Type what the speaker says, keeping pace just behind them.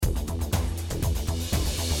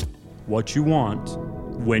what you want,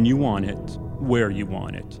 when you want it, where you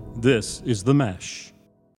want it. This is The Mesh.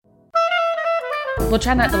 We'll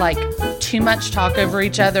try not to too much talk over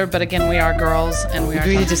each other, but again, we are girls and we are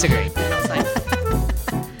agree to disagree. And I was like,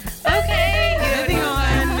 okay, moving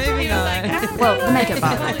on. well, the makeup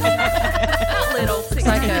bottle. It's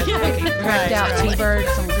like a cracked out T-bird,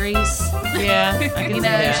 some grease. Yeah, I can see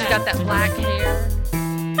that. She's got that black hair.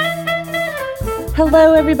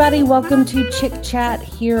 Hello, everybody. Welcome to Chick Chat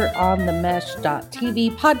here on the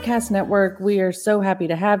Mesh.tv podcast network. We are so happy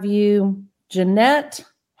to have you. Jeanette,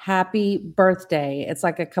 happy birthday. It's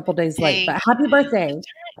like a couple days late, but happy birthday.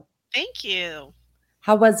 Thank you.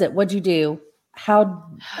 How was it? What'd you do?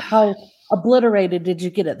 How obliterated did you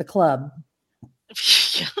get at the club?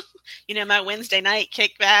 My Wednesday night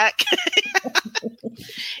kickback.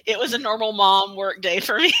 It was a normal mom work day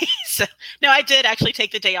for me. So, no, I did actually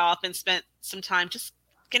take the day off and spent some time just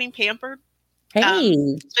getting pampered. Hey.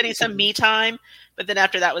 Spending some me time. But then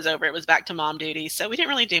after that was over, it was back to mom duty. So we didn't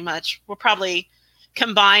really do much. We'll probably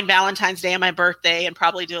combine Valentine's Day and my birthday and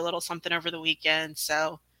probably do a little something over the weekend.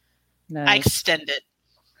 So nice. I extend it.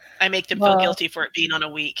 I make them feel guilty for it being on a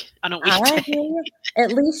weekday.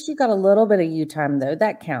 At least you got a little bit of you time, though.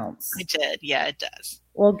 That counts. I did. Yeah, it does.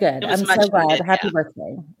 Well, good. I'm so glad. Happy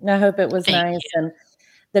birthday. I hope it was nice and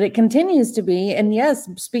that it continues to be. And yes,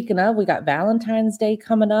 speaking of, we got Valentine's Day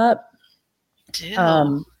coming up.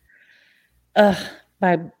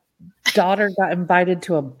 My daughter got invited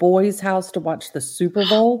to a boy's house to watch the Super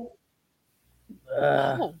Bowl.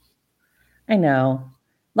 I know.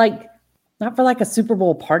 Not for a Super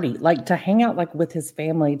Bowl party, to hang out with his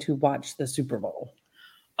family to watch the Super Bowl.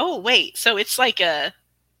 Oh, wait. So it's like a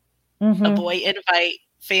boy invite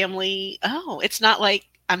family. Oh, it's not like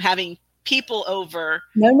I'm having people over.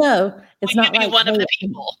 No. It's not like one of the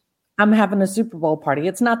people. I'm having a Super Bowl party.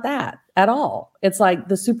 It's not that at all. It's like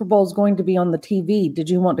the Super Bowl is going to be on the TV. Did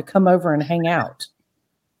you want to come over and hang out?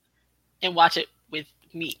 And watch it with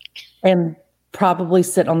me. And probably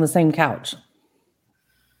sit on the same couch.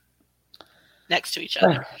 Next to each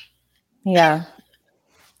other. Yeah.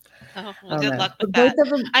 Oh, well, good luck with that.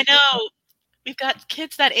 I know. We've got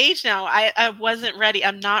kids that age now. I wasn't ready.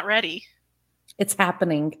 I'm not ready. It's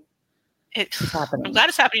happening. It's happening. I'm glad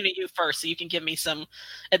it's happening to you first so you can give me some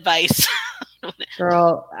advice.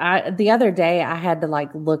 Girl, the other day I had to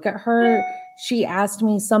look at her. She asked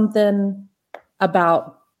me something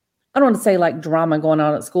about, I don't want to say drama going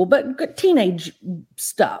on at school, but teenage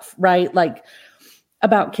stuff, right?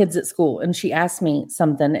 About kids at school. And she asked me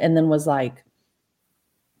something and then was like,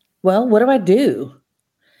 well, what do I do?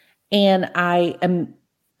 And I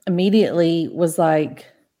immediately was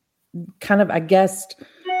kind of, I guess,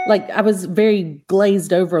 I was very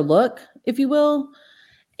glazed over look, if you will.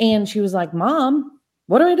 And she was like, Mom,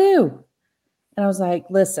 what do I do? And I was like,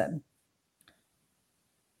 listen,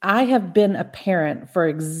 I have been a parent for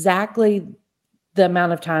exactly the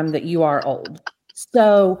amount of time that you are old.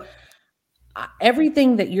 So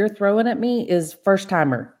everything that you're throwing at me is first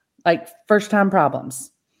time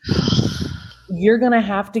problems. You're going to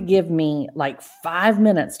have to give me 5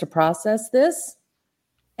 minutes to process this,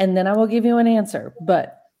 and then I will give you an answer.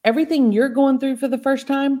 But everything you're going through for the first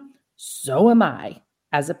time, so am I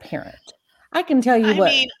as a parent. I can tell you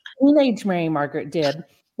what teenage Mary Margaret did,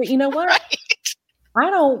 but you know what? Right. I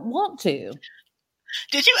don't want to.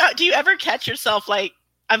 Do you ever catch yourself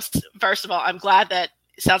first of all, I'm glad that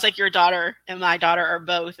it sounds like your daughter and my daughter are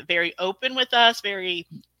both very open with us, very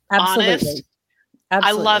honest. Absolutely.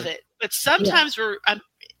 I love it. But sometimes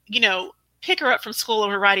pick her up from school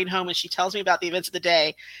and we're riding home and she tells me about the events of the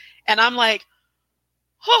day. And I'm like,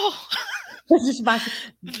 oh, this is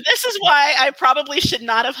why I probably should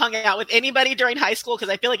not have hung out with anybody during high school. Cause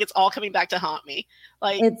I feel like it's all coming back to haunt me.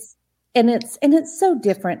 It's so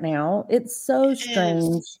different now. It's so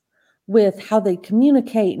strange with how they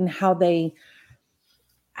communicate and how they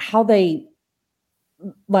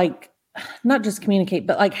not just communicate,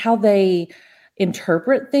 but how they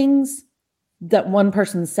interpret things that one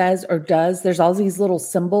person says or does. There's all these little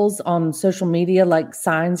symbols on social media,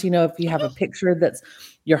 signs, if you have a picture that's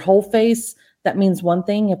your whole face, that means one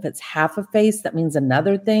thing. If it's half a face, that means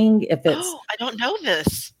another thing. If it's, I don't know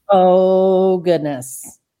this. Oh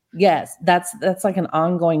goodness. Yes. That's an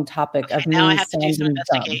ongoing topic of me. Now I have to do some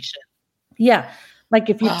investigation. Yeah.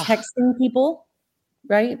 If you're texting people,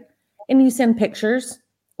 right? And you send pictures,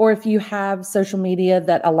 or if you have social media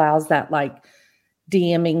that allows that,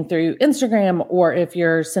 DMing through Instagram, or if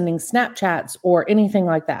you're sending Snapchats or anything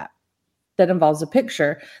like that involves a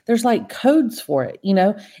picture, there's codes for it.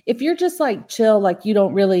 If you're just chill, you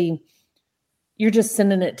don't really, you're just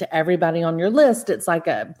sending it to everybody on your list. It's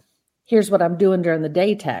here's what I'm doing during the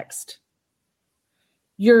day text.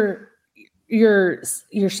 you're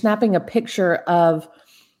snapping a picture of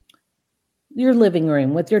your living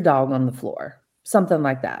room with your dog on the floor, something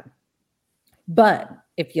like that. But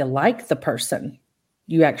if you like the person,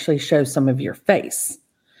 you actually show some of your face.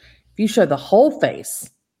 If you show the whole face,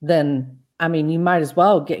 then I mean, you might as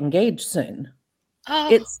well get engaged soon.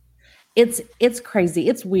 Oh. It's crazy.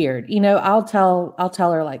 It's weird. You know, I'll tell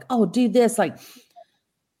her like, oh, do this, like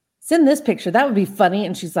send this picture. That would be funny.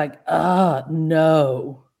 And she's like,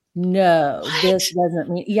 no, What? this doesn't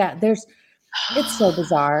mean, yeah, it's so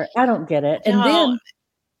bizarre. I don't get it. And then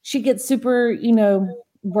she gets super, you know,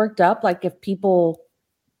 worked up. Like if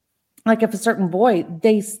a certain boy,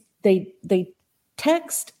 they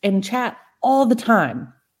text and chat all the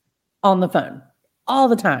time on the phone, all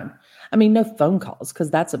the time. I mean, no phone calls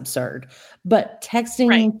because that's absurd, but texting,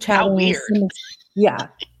 right. chatting, How weird. yeah.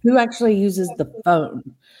 Who actually uses the phone?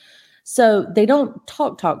 So they don't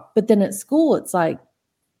talk, but then at school, it's like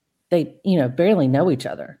they, you know, barely know each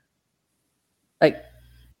other. Like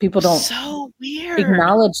people don't so weird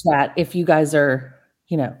acknowledge that if you guys are,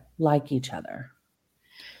 you know, like each other.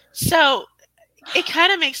 So it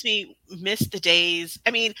kind of makes me miss the days.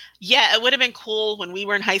 I mean, yeah, it would have been cool when we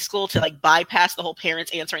were in high school to like bypass the whole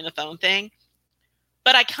parents answering the phone thing.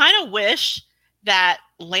 But I kind of wish that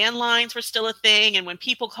landlines were still a thing. And when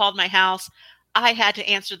people called my house, I had to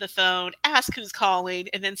answer the phone, ask who's calling,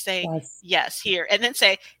 and then say, yes, here. And then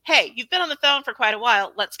say, hey, you've been on the phone for quite a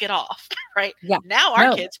while. Let's get off. Right. Yeah. Now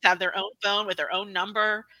our kids have their own phone with their own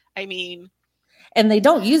number. I mean. And they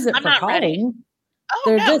don't use it I'm for not calling. Ready. Oh,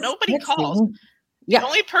 They're no, nobody texting. calls. Yeah. The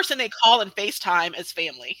only person they call in FaceTime is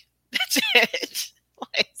family. That's it.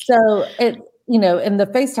 Like, so it, you know, and the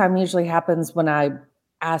FaceTime usually happens when I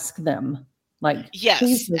ask them, like, yes,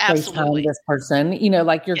 please absolutely. FaceTime this person, you know,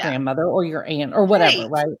 like your grandmother or your aunt or whatever,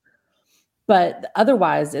 right? But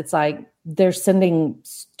otherwise, it's like they're sending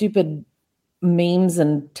stupid memes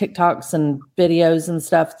and TikToks and videos and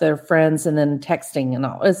stuff to their friends and then texting and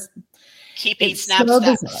all. It's keeping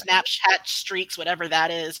Snapchat streaks, whatever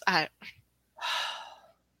that is.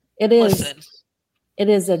 It is. Listen. It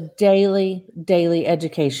is a daily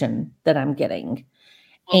education that I'm getting.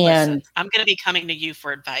 Well, and listen, I'm going to be coming to you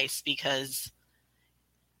for advice because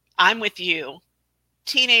I'm with you.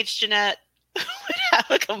 Teenage Jeanette would have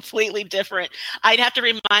a completely different. I'd have to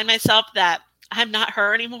remind myself that I'm not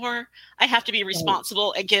her anymore. I have to be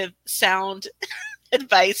responsible and give sound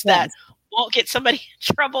advice that won't get somebody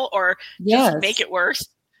in trouble or just make it worse.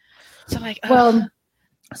 So I'm like,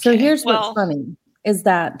 so here's what's funny is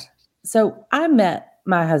that, so I met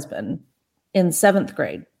my husband in 8th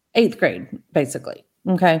grade, basically.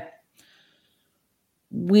 Okay.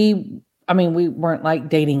 We weren't like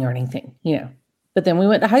dating or anything, you know, but then we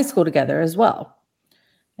went to high school together as well.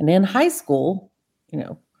 And in high school, you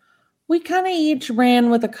know, we kind of each ran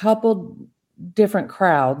with a couple different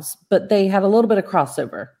crowds, but they had a little bit of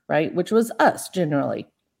crossover, right? Which was us generally.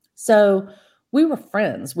 So we were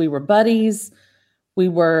friends, we were buddies. We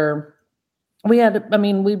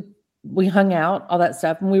hung out, all that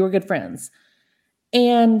stuff, and we were good friends.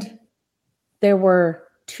 And there were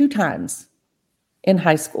 2 times in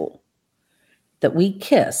high school that we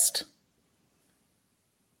kissed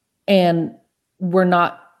and we're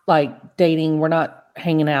not like dating, we're not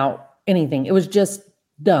hanging out, anything. It was just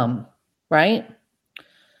dumb, right?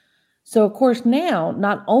 So of course now,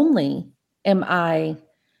 not only am I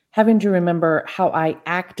having to remember how I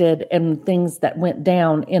acted and things that went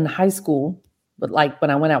down in high school, but like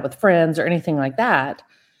when I went out with friends or anything like that,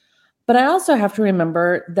 but I also have to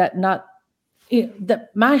remember that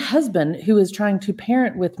that my husband, who is trying to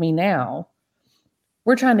parent with me now,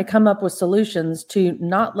 we're trying to come up with solutions to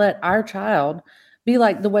not let our child be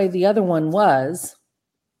like the way the other one was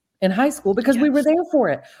in high school because we were there for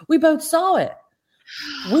it. We both saw it.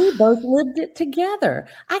 We both lived it together.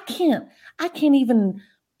 I can't even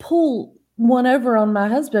pull one over on my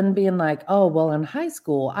husband being like, oh, well, in high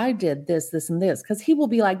school, I did this, and this. Because he will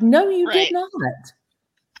be like, no, you did not.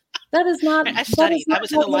 That is not. I studied. I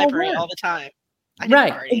was in the library all the time.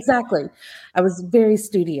 Right. Exactly. I was very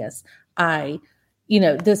studious. I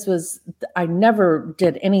never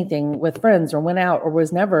did anything with friends or went out or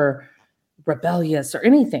was never rebellious or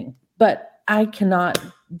anything, but I cannot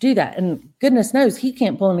do that. And goodness knows he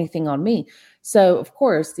can't pull anything on me. So of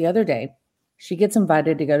course, the other day she gets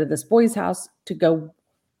invited to go to this boy's house to go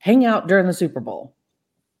hang out during the Super Bowl.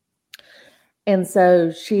 And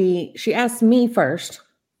so she asked me first,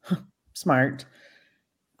 smart.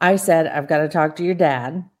 I said, I've got to talk to your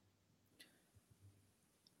dad.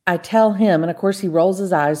 I tell him, and of course he rolls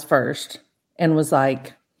his eyes first and was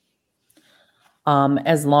like,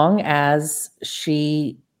 as long as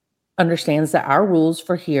she understands that our rules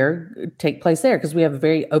for here take place there because we have a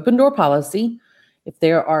very open door policy. If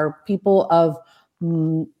there are people of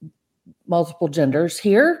multiple genders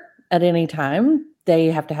here at any time, they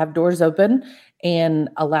have to have doors open and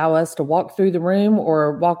allow us to walk through the room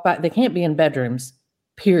or walk by. They can't be in bedrooms,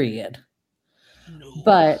 period. No.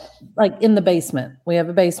 But like in the basement, we have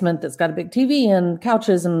a basement that's got a big TV and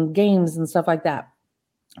couches and games and stuff like that.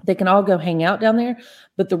 They can all go hang out down there.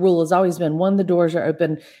 But the rule has always been, one, the doors are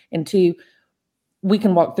open, and two, we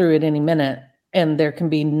can walk through at any minute and there can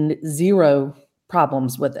be zero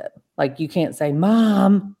problems with it. Like you can't say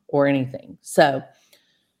mom or anything. So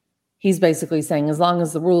he's basically saying as long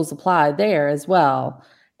as the rules apply there as well.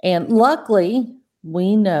 And luckily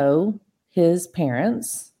we know his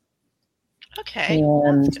parents. Okay.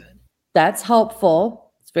 And that's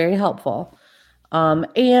helpful. It's very helpful.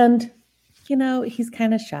 And you know, he's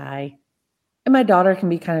kind of shy. And my daughter can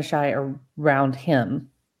be kind of shy around him,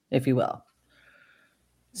 if you will.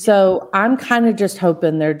 So I'm kind of just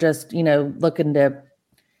hoping they're just, you know, looking to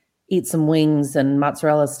eat some wings and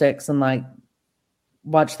mozzarella sticks and like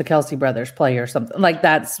watch the Kelsey brothers play or something. Like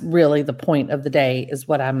that's really the point of the day is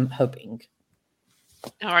what I'm hoping.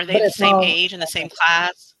 Are they the same age and the same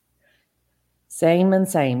class? Same and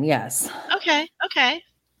same, yes. Okay.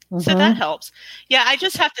 Mm-hmm. So that helps. Yeah, I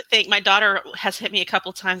just have to think. My daughter has hit me a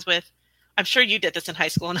couple times with, I'm sure you did this in high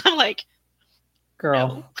school, and I'm like,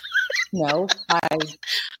 girl, no, I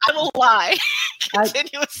will lie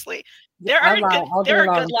continuously. There are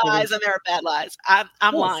good lies and there are bad lies.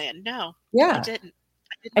 I'm lying. No, yeah,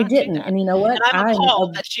 I didn't. And you know what? And I'm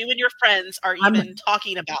appalled that you and your friends are even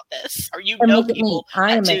talking about this, or you know people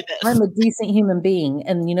that do this. I'm a decent human being,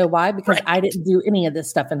 and you know why? Because I didn't do any of this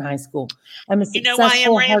stuff in high school. I'm a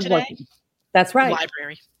successful, hardworking. That's right.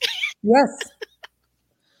 Library. Yes.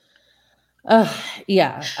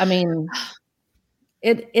 Yeah. I mean,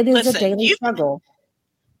 it is a daily struggle.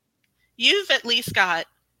 You've at least got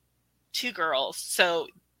 2 girls, so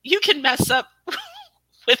you can mess up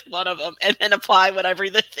with one of them and then apply whatever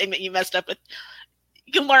the thing that you messed up with.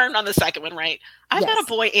 You can learn on the second one, right? I've got a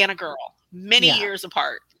boy and a girl, many years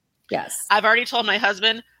apart. Yes. I've already told my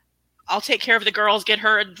husband, I'll take care of the girls, get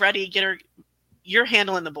her ready, get her. You're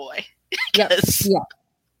handling the boy. Yes. Yeah.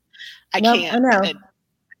 I can't. I know.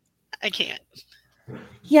 I can't.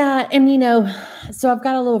 Yeah. And, you know, so I've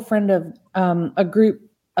got a little friend of a group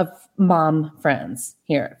of mom friends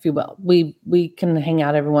here, if you will. We can hang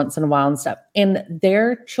out every once in a while and stuff. And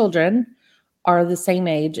their children are the same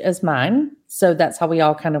age as mine. So that's how we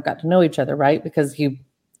all kind of got to know each other, right? Because you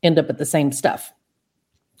end up at the same stuff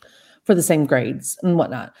for the same grades and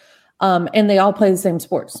whatnot. And they all play the same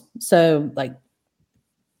sports. So like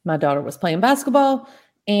my daughter was playing basketball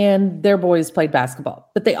and their boys played basketball,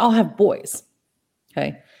 but they all have boys.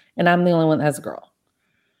 Okay. And I'm the only one that has a girl.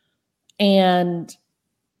 And,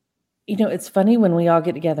 you know, it's funny when we all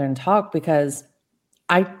get together and talk because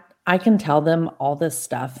I can tell them all this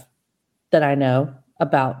stuff that I know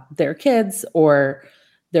about their kids or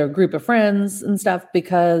their group of friends and stuff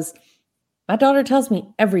because my daughter tells me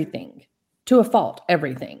everything to a fault,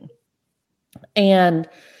 everything. And,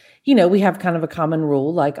 you know, we have kind of a common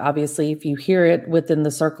rule. Like, obviously, if you hear it within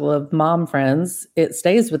the circle of mom friends, it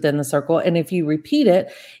stays within the circle. And if you repeat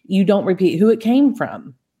it, you don't repeat who it came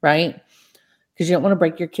from, right? Because you don't want to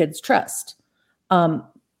break your kids' trust.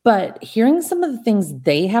 But hearing some of the things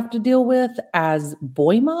they have to deal with as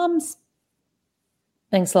boy moms,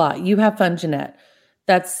 thanks a lot. You have fun, Jeanette.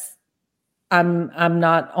 I'm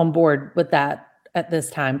not on board with that at this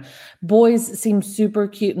time. Boys seem super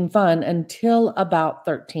cute and fun until about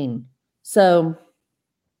 13. So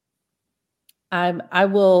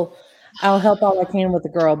I'll help all I can with the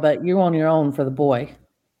girl, but you're on your own for the boy.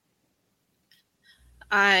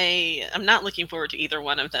 I am not looking forward to either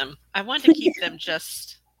one of them. I want to keep them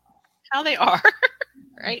just how they are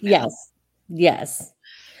right now. Yes.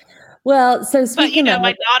 Well, so speaking but,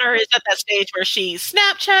 my daughter is at that stage where she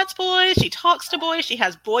Snapchats boys, she talks to boys, she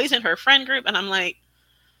has boys in her friend group, and I'm like,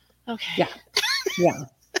 okay. Yeah.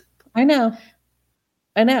 I know.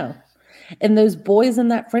 And those boys in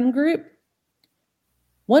that friend group,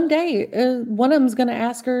 one day, one of them's going to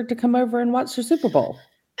ask her to come over and watch the Super Bowl.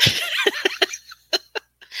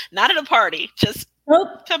 Not at a party, just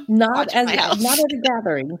not at a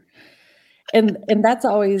gathering. And that's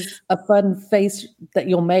always a fun face that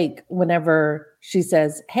you'll make whenever she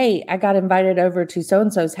says, "Hey, I got invited over to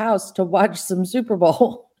so-and-so's house to watch some Super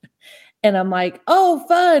Bowl." And I'm like, "Oh,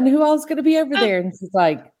 fun. Who else is going to be over there?" And she's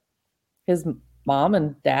like, his mom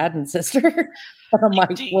and dad and sister. And I'm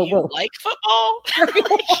like, do you like football?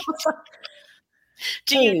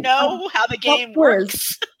 Do you know how the game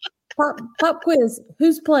works? Pop quiz.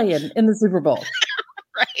 Who's playing in the Super Bowl?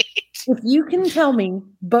 Right. If you can tell me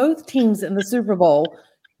both teams in the Super Bowl,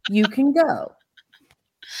 you can go.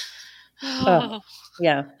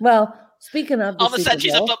 Yeah. Well, speaking of the all of a sudden,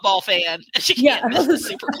 Super Bowl, she's a football fan. And she can't miss the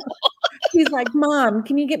Super Bowl. She's like, Mom,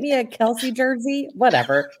 can you get me a Kelsey jersey?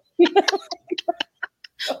 Whatever.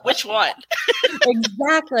 Which one?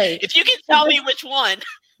 Exactly. If you can tell me which one.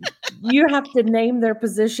 You have to name their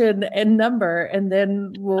position and number, and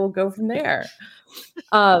then we'll go from there.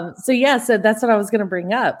 So that's what I was going to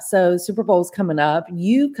bring up. So Super Bowl's coming up.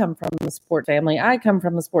 You come from a sports family. I come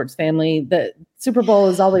from a sports family. The Super Bowl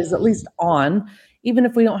is always at least on, even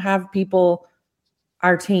if we don't have people,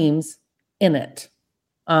 our teams in it.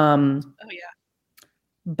 But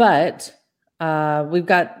we've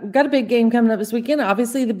got a big game coming up this weekend.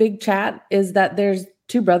 Obviously, the big chat is that there's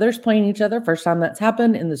two brothers playing each other. First time that's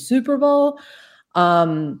happened in the Super Bowl.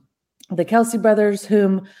 The Kelce brothers,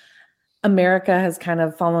 whom America has kind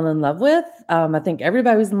of fallen in love with. I think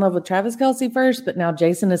everybody was in love with Travis Kelce first, but now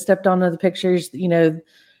Jason has stepped onto the pictures, the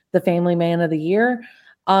family man of the year.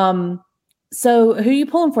 So who are you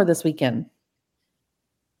pulling for this weekend?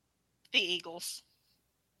 The Eagles.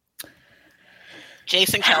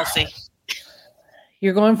 Jason Kelce.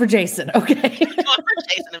 You're going for Jason. Okay. I'm going for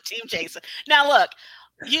Jason. I'm Team Jason. Now, look,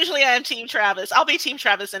 usually I am Team Travis. I'll be Team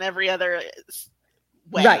Travis in every other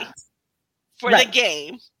way. Right. For the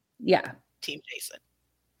game. Yeah. Team Jason.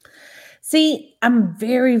 See, I'm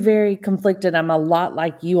very, very conflicted. I'm a lot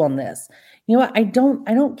like you on this. You know what? I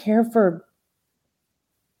don't care for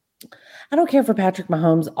Patrick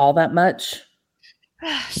Mahomes all that much.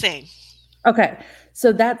 Same. Okay.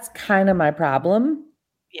 So that's kind of my problem.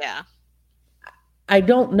 Yeah. I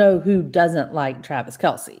don't know who doesn't like Travis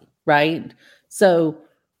Kelce, right? So,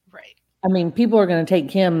 right. I mean, people are going to take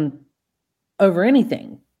him over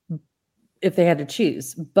anything if they had to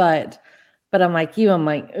choose. But I'm like you. I'm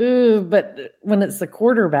like, ooh. But when it's the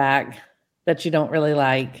quarterback that you don't really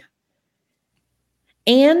like,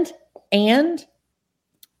 and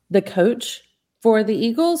the coach for the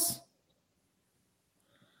Eagles,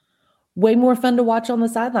 way more fun to watch on the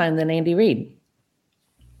sideline than Andy Reid.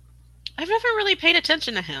 I've never really paid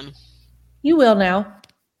attention to him. You will now.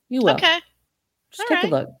 You will. Okay. Just take a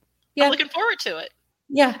look. Yeah. I'm looking forward to it.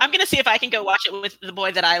 Yeah. I'm going to see if I can go watch it with the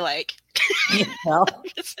boy that I like. Well,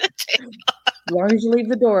 as long as you leave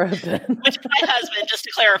the door open. With my husband, just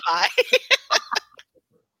to clarify.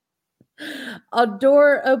 A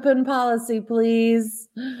door open policy, please.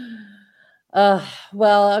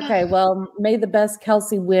 Well, okay. Well, may the best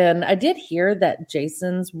Kelce win. I did hear that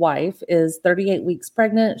Jason's wife is 38 weeks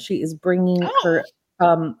pregnant. She is bringing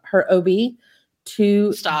her OB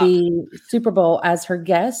to the Super Bowl as her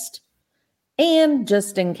guest, and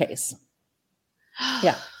just in case.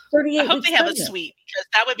 Yeah. 38 I hope weeks they have pregnant. a suite, because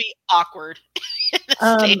that would be awkward in the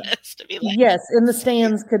stands to be like. Yes, in the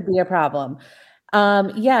stands could be a problem.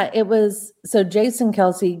 It was, so Jason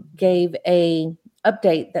Kelce gave a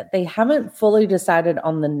update that they haven't fully decided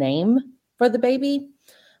on the name for the baby,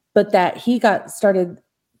 but that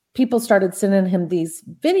people started sending him these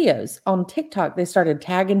videos on TikTok. They started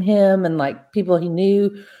tagging him, and like people he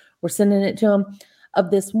knew were sending it to him,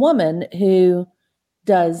 of this woman who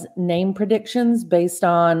does name predictions based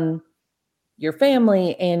on your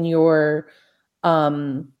family and your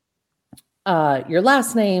last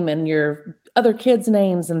name and your other kids'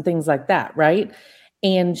 names and things like that, right?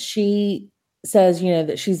 And she says,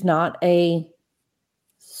 that she's not a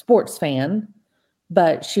sports fan,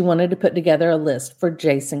 but she wanted to put together a list for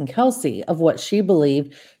Jason Kelce of what she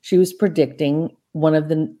believed. She was predicting one of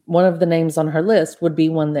the names on her list would be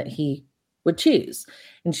one that he would choose.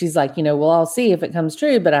 And she's like, well, I'll see if it comes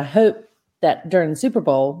true, but I hope that during the Super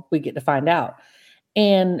Bowl we get to find out.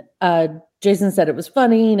 And Jason said it was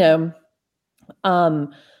funny,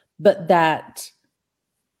 but that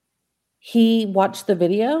he watched the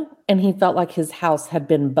video and he felt like his house had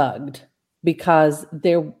been bugged because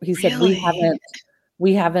he said,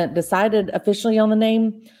 we haven't decided officially on the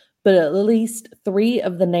name, but at least 3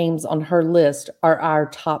 of the names on her list are our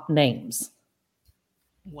top names.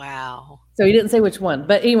 Wow. So he didn't say which one,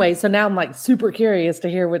 but anyway, so now I'm like super curious to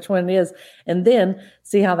hear which one it is and then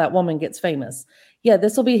see how that woman gets famous. Yeah,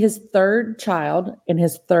 this will be his 3rd child and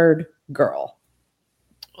his 3rd girl.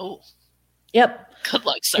 Oh. Yep. Good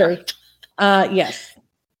luck, sir. Yes.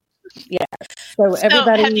 Yes. So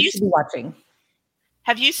everybody should be watching.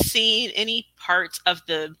 Have you seen any parts of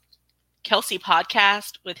the Kelce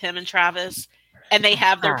podcast with him and Travis? And they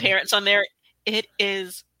have their parents on there. It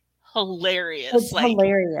is hilarious. It's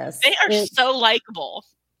hilarious. They are so likable.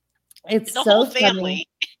 It's the so whole family.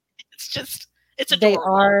 Funny. It's adorable. They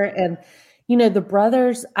are, and The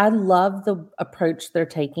brothers, I love the approach they're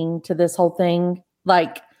taking to this whole thing.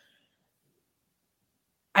 Like,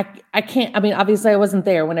 I can't, obviously I wasn't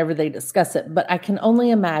there whenever they discuss it, but I can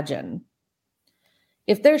only imagine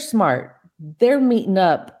if they're smart, they're meeting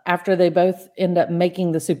up after they both end up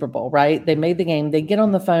making the Super Bowl, right? They made the game, they get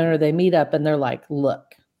on the phone or they meet up and they're like,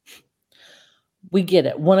 look, we get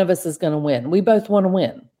it. One of us is going to win. We both want to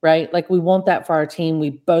win, right? Like we want that for our team. We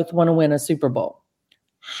both want to win a Super Bowl.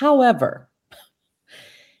 However,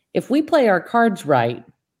 if we play our cards right,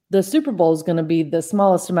 the Super Bowl is going to be the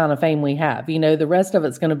smallest amount of fame we have. The rest of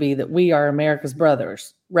it's going to be that we are America's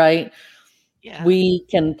brothers, right? Yeah. We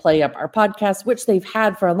can play up our podcast, which they've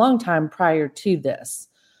had for a long time prior to this.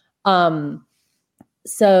 So,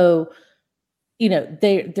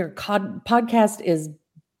 their podcast is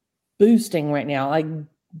boosting right now, like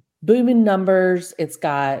booming numbers. It's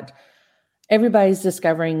got everybody's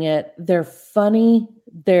discovering it. They're funny.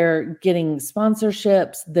 They're getting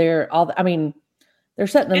sponsorships. They're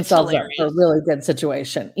setting themselves up for a really good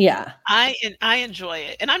situation. Yeah. I enjoy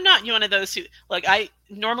it. And I'm not one of those who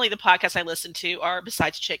normally the podcasts I listen to are,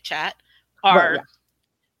 besides Chick Chat, are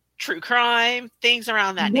true crime, things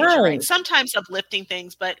around that nature. Right? Sometimes uplifting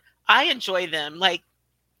things, but I enjoy them. Like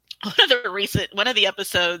one of the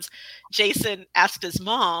episodes, Jason asked his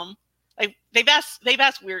mom, like they've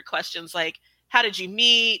asked weird questions like, how did you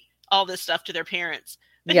meet? All this stuff to their parents.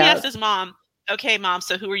 But he asked his mom, okay, Mom,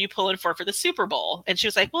 so who are you pulling for the Super Bowl? And she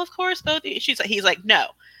was like, well, of course, both. He's like, no,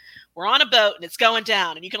 we're on a boat and it's going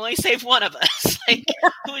down and you can only save one of us. Like,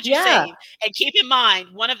 who would you save? And keep in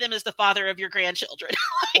mind, one of them is the father of your grandchildren.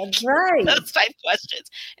 That's right. Those type questions.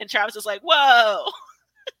 And Travis is like, whoa.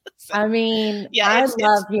 So, I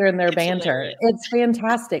love hearing their banter. Hilarious. It's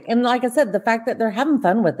fantastic. And like I said, the fact that they're having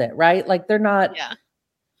fun with it, right? Like they're not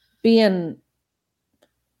being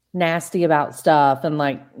nasty about stuff. And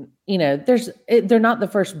they're not the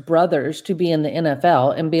first brothers to be in the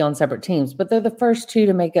NFL and be on separate teams, but they're the first two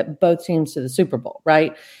to make it both teams to the Super Bowl.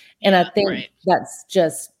 Right. And I think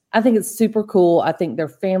I think it's super cool. I think their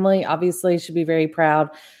family obviously should be very proud.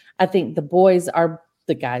 I think I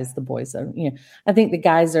think the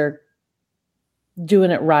guys are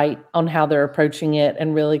doing it right on how they're approaching it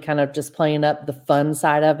and really kind of just playing up the fun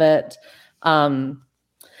side of it. So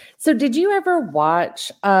did you ever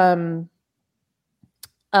watch, what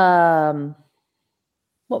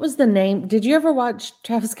was the name? Did you ever watch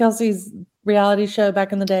Travis Kelce's reality show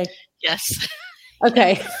back in the day? Yes.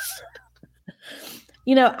 Okay.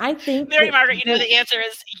 I think Mary Margaret, the answer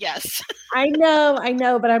is yes. I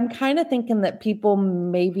know, but I'm kind of thinking that people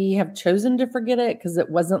maybe have chosen to forget it because it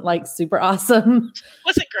wasn't like super awesome.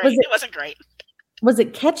 Wasn't great. It wasn't great. Was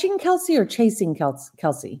it Catching Kelce or Chasing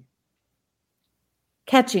Kelce?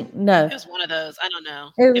 Catching, no. It was one of those. I don't know.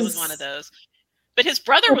 It was one of those. But his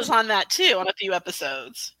brother was on that too, on a few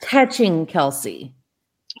episodes. Catching Kelce.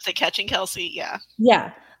 Was it Catching Kelce? Yeah.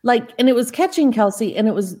 Yeah. And it was Catching Kelce, and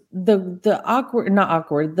it was the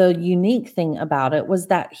unique thing about it was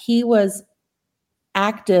that he was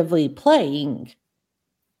actively playing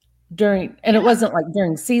it wasn't like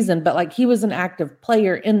during season, but he was an active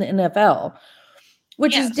player in the NFL,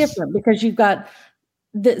 which is different because you've got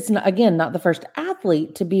this, again, not the first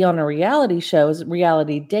athlete to be on a reality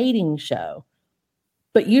dating show,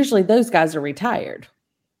 but usually those guys are retired.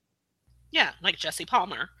 Yeah. Like Jesse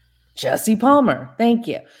Palmer. Thank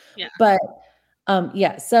you. Yeah. But,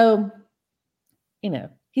 so,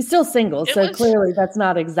 he's still single. Clearly that's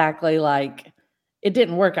not exactly it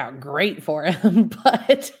didn't work out great for him, but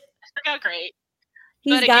it worked out great.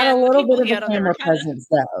 He's got a little bit of a camera presence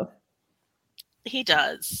though. He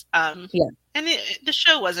does. And the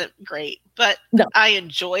show wasn't great, but I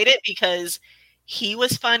enjoyed it because he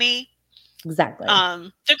was funny. Exactly.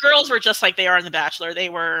 The girls were just like they are in The Bachelor. They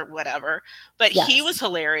were whatever, but he was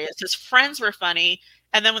hilarious. His friends were funny.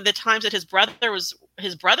 And then when the times that his brother was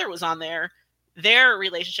on there, their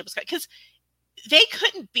relationship was because they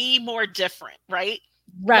couldn't be more different. Right.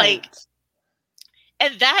 Right.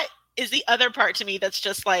 And that is the other part to me. That's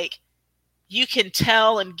just you can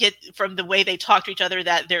tell and get from the way they talk to each other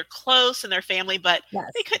that they're close and their family, but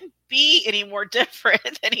they couldn't be any more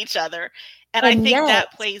different than each other. And I think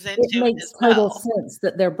that plays into it. Makes total sense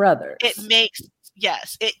that they're brothers. It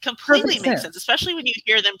completely makes sense, especially when you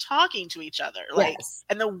hear them talking to each other,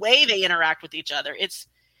 and the way they interact with each other. It's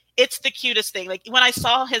the cutest thing. Like when I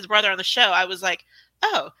saw his brother on the show, I was like,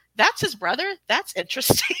 oh, that's his brother? That's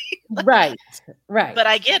interesting. Right. But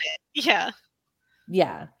I get it. Yeah.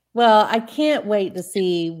 Yeah. Well, I can't wait to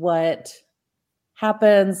see what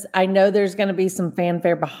happens. I know there's going to be some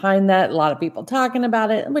fanfare behind that. A lot of people talking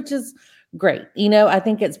about it, which is great. I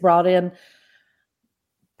think it's brought in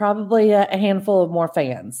probably a handful of more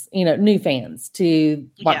fans, new fans to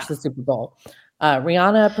watch the Super Bowl.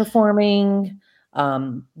 Rihanna performing,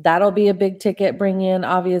 that'll be a big ticket bring in,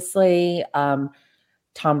 obviously.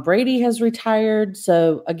 Tom Brady has retired.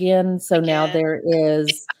 So now there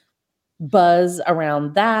is buzz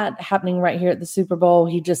around that happening right here at the Super Bowl.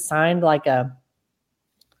 He just signed like a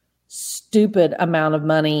stupid amount of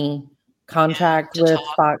money contract with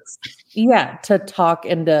Fox. Yeah, to talk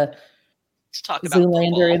into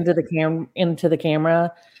Zoolander into the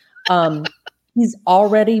camera. He's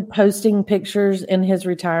already posting pictures in his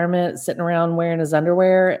retirement, sitting around wearing his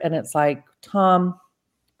underwear, and it's like, Tom,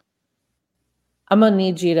 I'm gonna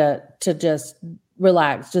need you to just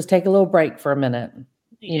relax, just take a little break for a minute.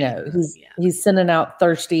 He's sending out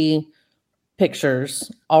thirsty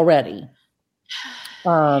pictures already.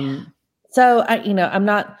 So I'm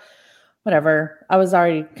not, whatever. I was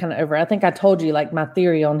already kind of over. I think I told you, like, my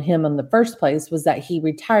theory on him in the first place was that he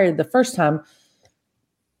retired the first time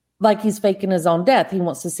like he's faking his own death. He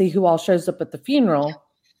wants to see who all shows up at the funeral.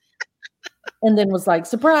 And then was like,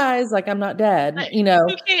 surprise, like I'm not dead. Who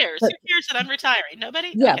cares? Who cares that I'm retiring?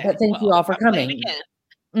 Nobody? Yeah, okay, but thank you all for coming.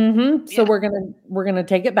 Mm-hmm. So we're gonna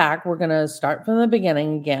take it back. We're gonna start from the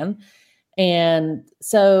beginning again. And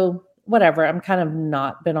so whatever. I'm kind of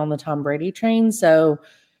not been on the Tom Brady train. So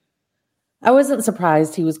I wasn't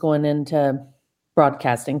surprised he was going into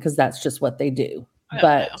broadcasting because that's just what they do.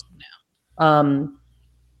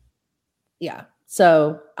 Yeah.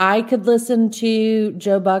 So I could listen to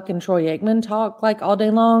Joe Buck and Troy Aikman talk like all day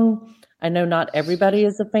long. I know not everybody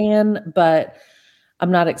is a fan, but I'm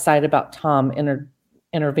not excited about Tom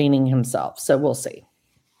intervening himself. So we'll see.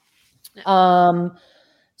 No. All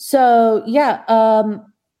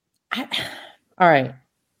right.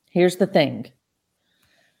 Here's the thing.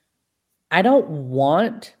 I don't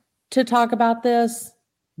want to talk about this,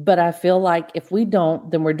 but I feel like if we don't,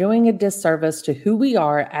 then we're doing a disservice to who we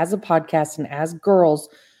are as a podcast and as girls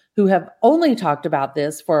who have only talked about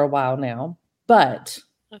this for a while now. But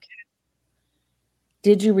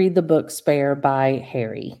did you read the book Spare by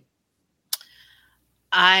Harry?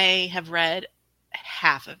 I have read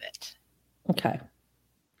half of it. Okay.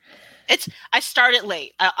 I started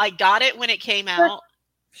late. I got it when it came out.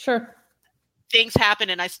 Sure. Things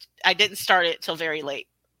happened and I didn't start it till very late.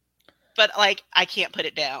 But like, I can't put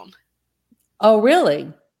it down. Oh,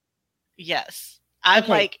 really? Yes. I'm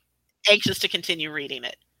like anxious to continue reading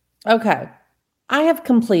it. Okay. I have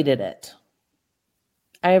completed it.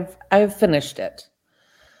 I have finished it.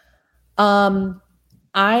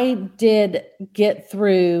 I did get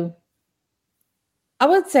through, I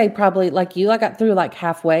would say probably like you, I got through like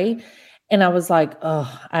halfway and I was like,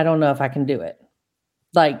 oh, I don't know if I can do it.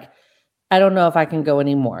 Like, I don't know if I can go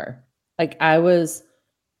anymore. Like I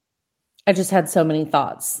just had so many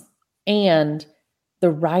thoughts, and the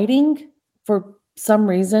writing for some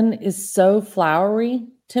reason is so flowery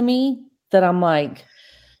to me that I'm like,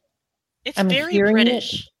 it's very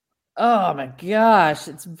British. Oh my gosh.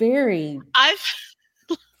 It's very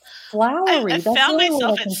flowery. I found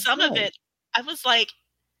myself in some of it. I was like,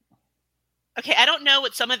 okay, I don't know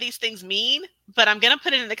what some of these things mean, but I'm going to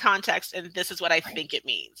put it in the context, and this is what I think it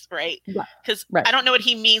means, right? Because I don't know what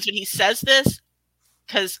he means when he says this,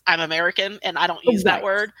 because I'm American and I don't use that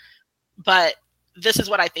word, but this is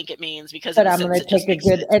what I think it means because I'm going to take a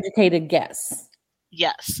good educated guess.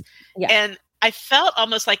 Yes. Yeah. And I felt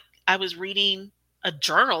almost like I was reading a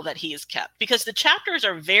journal that he has kept because the chapters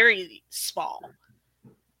are very small.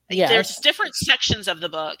 Yeah. There's different sections of the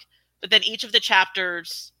book, but then each of the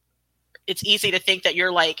chapters, it's easy to think that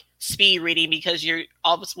you're like speed reading because you're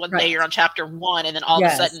all of one day you're on chapter 1 and then all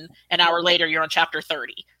of a sudden an hour later you're on chapter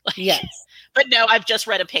 30. Like, yes. But no, I've just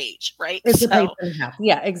read a page, right? It's a page and a half.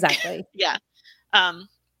 Yeah, exactly. Yeah. But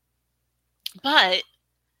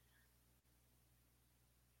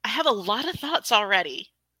I have a lot of thoughts already.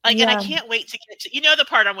 Like, and I can't wait to get to, the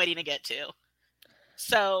part I'm waiting to get to.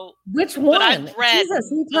 So which one? I've read Jesus,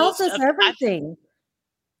 he tells us everything.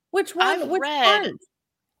 Which one? Which part?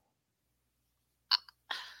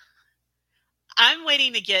 I'm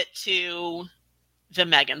waiting to get to the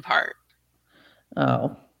Meghan part.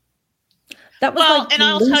 Oh. That was and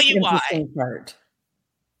I'll tell you why. Part.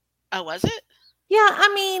 Oh, was it? Yeah,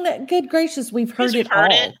 I mean, good gracious, we've heard it all.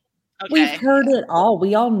 Okay. We've heard it all.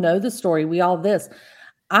 We all know the story. We all this.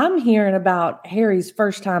 I'm hearing about Harry's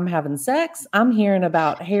first time having sex. I'm hearing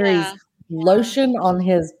about Harry's lotion on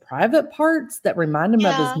his private parts that remind him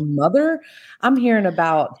of his mother. I'm hearing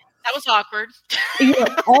about that was awkward.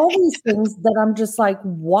 All these things that I'm just like,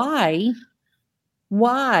 why,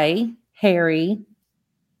 Harry,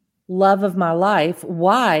 love of my life,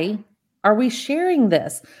 why are we sharing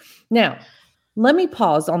this? Now, let me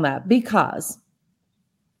pause on that because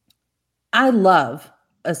I love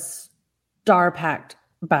a star-packed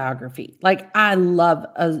biography. Like, I love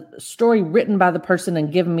a story written by the person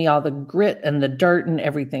and giving me all the grit and the dirt and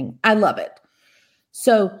everything. I love it.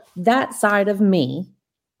 So that side of me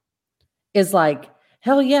is like,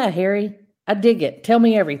 hell yeah, Harry, I dig it. Tell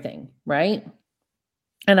me everything, right?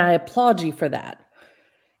 And I applaud you for that.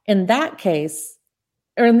 In that case,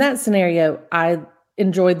 or in that scenario, I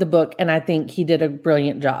enjoyed the book and I think he did a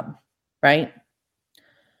brilliant job, right?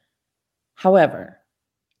 However,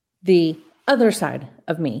 the other side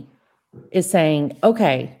of me is saying,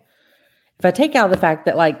 okay, if I take out the fact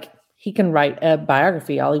that like he can write a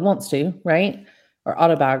biography all he wants to, right? Or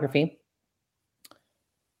autobiography.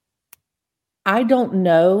 I don't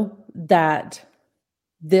know that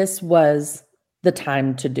this was the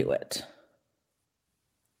time to do it.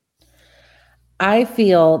 I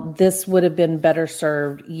feel this would have been better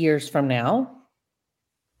served years from now.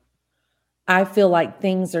 I feel like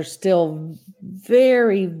things are still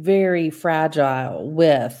very, very fragile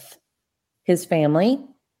with his family.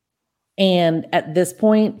 And at this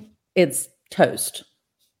point, it's toast.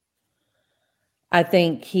 I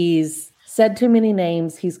think he's said too many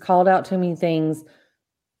names. He's called out too many things.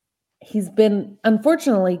 He's been,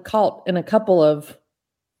 unfortunately, caught in a couple of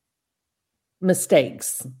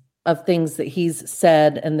mistakes of things that he's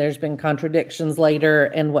said, and there's been contradictions later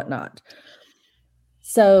and whatnot.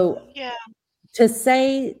 So yeah, to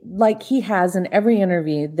say, like he has in every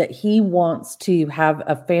interview, that he wants to have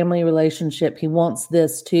a family relationship, he wants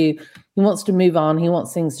to move on, he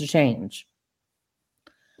wants things to change.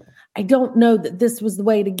 I don't know that this was the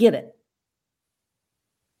way to get it.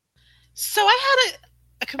 So I had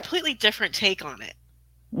a completely different take on it.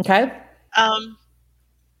 Okay.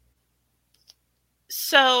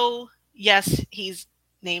 So yes, he's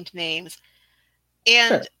named names. And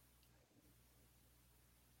sure.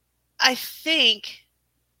 I think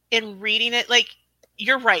in reading it, like,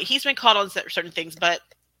 you're right, he's been caught on certain things, but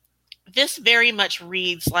this very much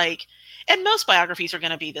reads like, and most biographies are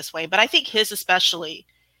going to be this way, but I think his especially,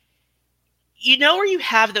 you know, where you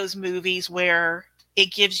have those movies where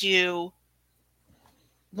it gives you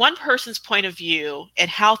one person's point of view and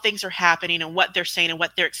how things are happening and what they're saying and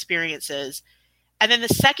what their experience is. And then the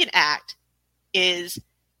second act is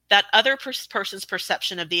that other person's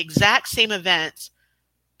perception of the exact same events,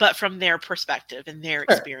 but from their perspective and their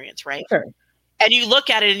experience, right? Sure. And you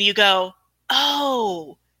look at it and you go,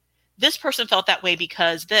 oh, this person felt that way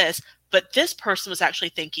because this, but this person was actually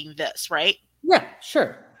thinking this, right? Yeah,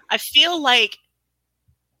 sure. I feel like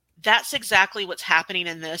that's exactly what's happening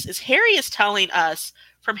in this, is Harry is telling us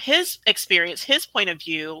from his experience, his point of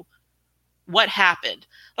view, what happened.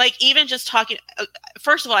 Like, even just talking,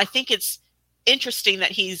 first of all, I think it's interesting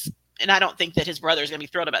that and I don't think that his brother is going to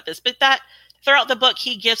be thrilled about this, but that throughout the book,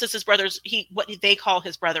 he gives us his brother's, what they call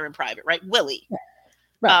his brother in private, right? Willie.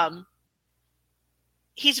 Right.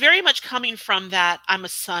 He's very much coming from that I'm a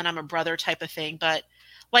son, I'm a brother type of thing. But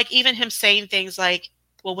like, even him saying things like,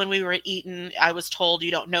 well, when we were at Eton, I was told,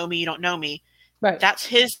 you don't know me, you don't know me. Right. That's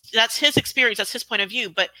his experience. That's his point of view.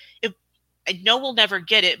 But I know we'll never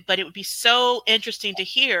get it, but it would be so interesting to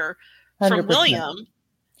hear 100%. From William.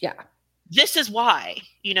 Yeah. This is why,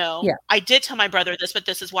 Yeah. I did tell my brother this, but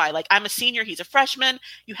this is why. Like, I'm a senior, he's a freshman.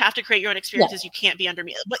 You have to create your own experiences. You can't be under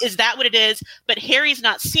me. But is that what it is? But Harry's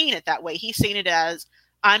not seeing it that way. He's seeing it as,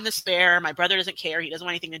 I'm the spare. My brother doesn't care. He doesn't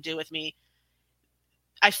want anything to do with me.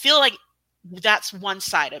 I feel like that's one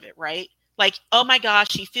side of it, right? Like, oh my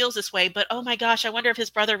gosh, he feels this way, but oh my gosh, I wonder if his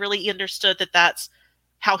brother really understood that that's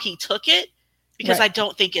how he took it, because I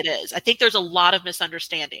don't think it is. I think there's a lot of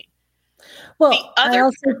misunderstanding. Well, I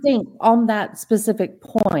also think on that specific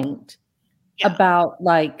point about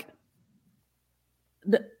like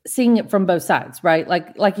seeing it from both sides, right?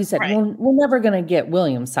 Like you said, we're never going to get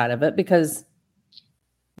William's side of it because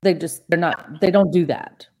they don't do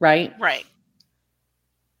that, right? Right.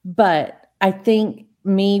 But I think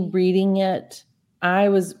me reading it,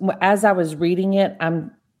 as I was reading it,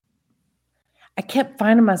 I kept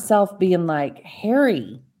finding myself being like,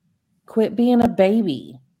 Harry, quit being a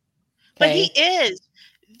baby. Okay? But he is.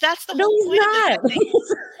 That's the whole point. No, he's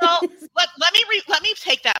not. Well, let me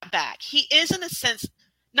take that back. He is, in a sense,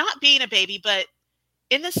 not being a baby, but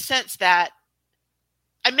in the sense that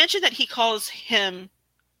I mentioned that he calls him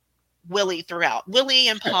Willie throughout. Willie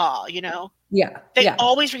and Pa, Yeah. They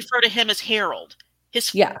always refer to him as Harold, his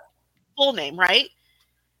full name, right?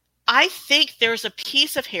 I think there's a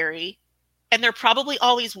piece of Harry, and there probably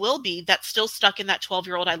always will be, that's still stuck in that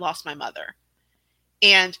 12-year-old, I lost my mother.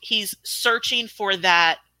 And he's searching for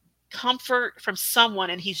that comfort from someone,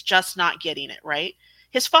 and he's just not getting it, right?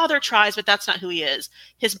 His father tries, but that's not who he is.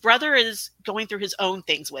 His brother is going through his own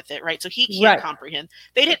things with it, right? So he can't comprehend.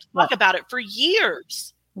 They didn't talk about it for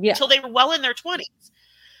years until they were well in their 20s.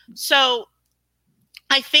 So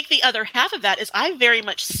I think the other half of that is I very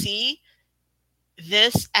much see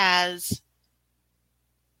this as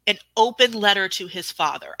an open letter to his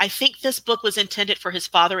father. I think this book was intended for his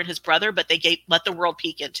father and his brother, but they let the world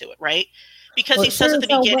peek into it, right? Because he says at the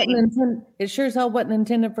beginning, it sure as hell wasn't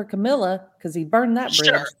intended for Camilla because he burned that bridge.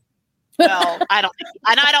 Sure. Well, I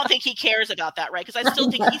don't think he cares about that, right? Because I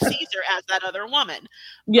still think he sees her as that other woman.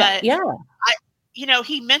 Yeah, but,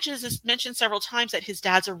 he mentioned several times that his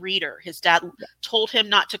dad's a reader. His dad told him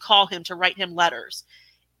not to call him, to write him letters.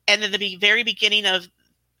 And in the very beginning of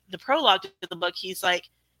the prologue to the book, he's like,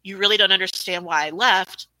 "You really don't understand why I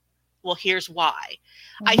left. Well, here's why."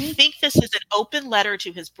 Mm-hmm. I think this is an open letter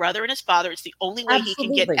to his brother and his father. It's the only way he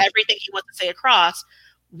can get everything he wants to say across.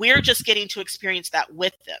 We're just getting to experience that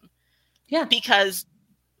with them. Yeah.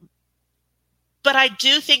 But I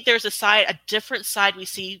do think there's a different side we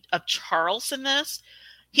see of Charles in this.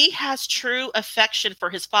 He has true affection for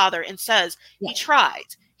his father and says he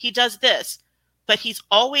tries, he does this, but he's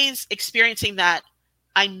always experiencing that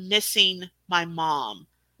I'm missing my mom.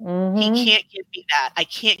 Mm-hmm. He can't give me that. I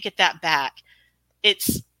can't get that back.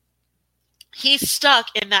 He's stuck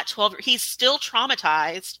in that 12. He's still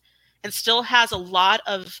traumatized and still has a lot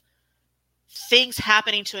of things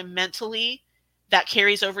happening to him mentally that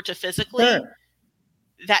carries over to physically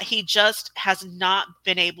that he just has not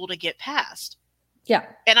been able to get past. Yeah.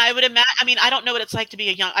 And I would imagine, I don't know what it's like to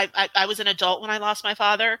be I was an adult when I lost my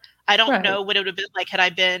father. I don't know what it would have been like had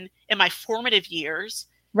I been in my formative years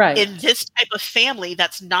in this type of family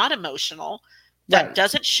that's not emotional, that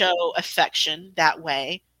doesn't show affection that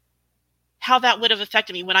way, how that would have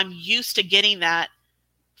affected me when I'm used to getting that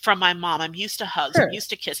from my mom. I'm used to hugs. I'm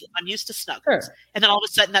used to kisses. I'm used to snuggles. And then all of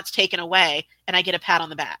a sudden that's taken away and I get a pat on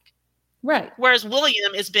the back. Right. Whereas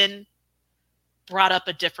William has been brought up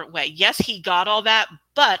a different way. Yes, he got all that,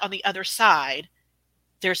 but on the other side,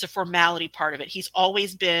 there's a formality part of it. He's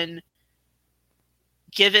always been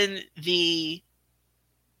given the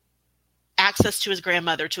access to his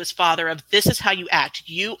grandmother, to his father, of this is how you act.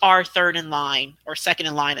 You are third in line or second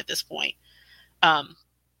in line at this point. And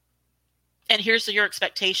here's your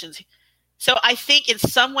expectations. So I think in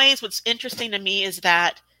some ways what's interesting to me is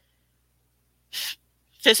that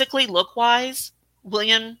physically, look-wise,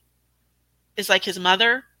 William is like his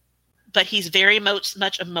mother, but he's very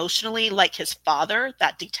much emotionally like his father,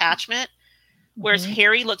 that detachment. Whereas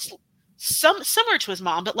Harry looks similar to his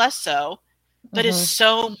mom, but less so, but is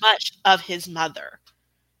so much of his mother.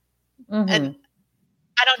 And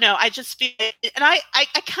I don't know. I just feel, and I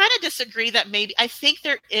kind of disagree that I think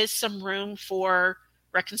there is some room for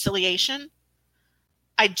reconciliation.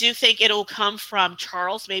 I do think it'll come from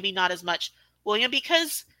Charles, maybe not as much William,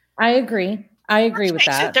 because I agree with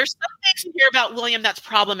that. There's some things in here about William that's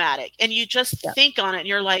problematic, and you just think on it and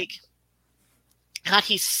you're like, God,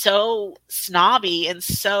 he's so snobby and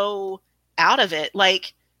so out of it.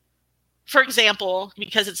 Like, for example,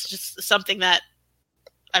 because it's just something that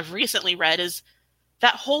I've recently read, is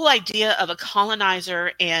that whole idea of a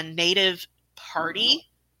colonizer and native party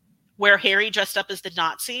where Harry dressed up as the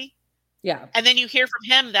Nazi. Yeah. And then you hear from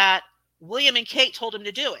him that William and Kate told him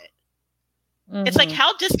to do it. It's like,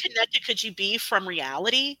 how disconnected could you be from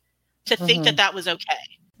reality to think that that was okay?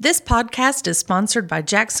 This podcast is sponsored by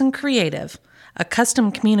Jackson Creative, a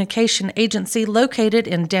custom communication agency located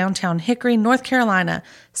in downtown Hickory, North Carolina,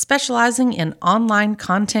 specializing in online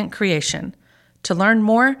content creation. To learn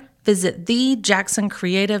more, visit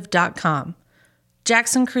thejacksoncreative.com.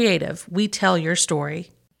 Jackson Creative, we tell your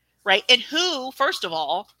story. Right. And who, first of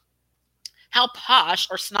all, how posh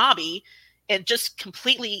or snobby and just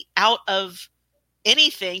completely out of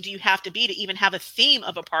anything do you have to be to even have a theme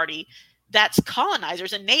of a party that's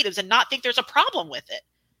colonizers and natives and not think there's a problem with it?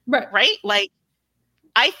 Right? Like,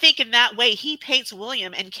 I think in that way, he paints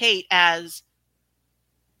William and Kate as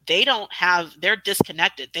they're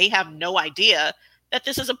disconnected. They have no idea that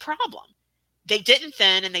this is a problem. They didn't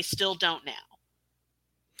then, and they still don't now.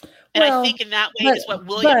 And I think in that way is what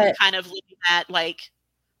William is kind of looking at, like,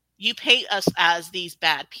 you paint us as these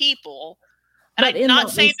bad people. And I'm not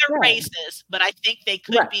saying they're racist, but I think they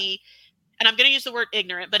could be, and I'm going to use the word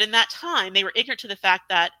ignorant, but in that time, they were ignorant to the fact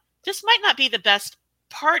that this might not be the best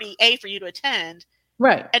party, for you to attend.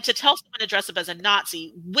 Right. And to tell someone to dress up as a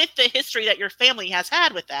Nazi with the history that your family has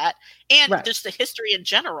had with that, and just the history in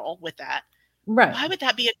general with that. Right. Why would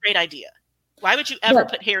that be a great idea? Why would you ever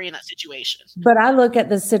put Harry in that situation? But I look at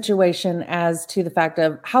the situation as to the fact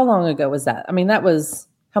of how long ago was that? I mean, that was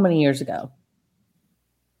how many years ago?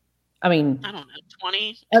 I mean, I don't know,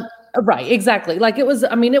 20. Right, exactly. Like it was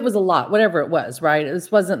a lot, whatever it was, right?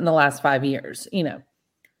 This wasn't in the last 5 years,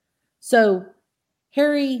 So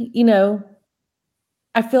Harry,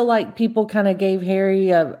 I feel like people kind of gave Harry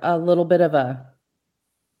a little bit of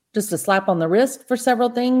just a slap on the wrist for several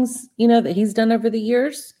things, that he's done over the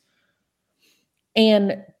years.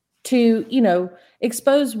 And to,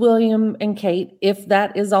 expose William and Kate, if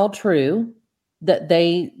that is all true, that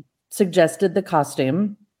they suggested the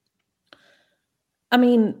costume. I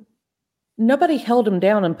mean, nobody held him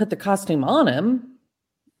down and put the costume on him,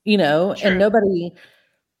 and nobody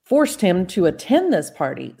forced him to attend this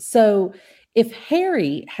party. So if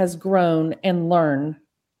Harry has grown and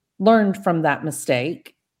learned from that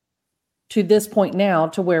mistake to this point now,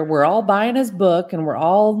 to where we're all buying his book and we're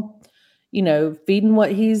all, feeding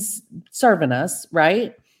what he's serving us,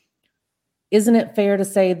 right? Isn't it fair to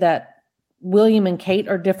say that William and Kate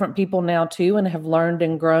are different people now too, and have learned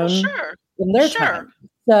and grown in their time?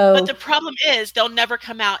 So, but the problem is they'll never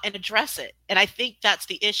come out and address it. And I think that's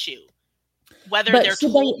the issue. Whether they're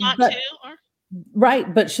told not to. Or...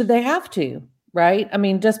 Right. But should they have to? Right. I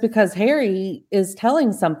mean, just because Harry is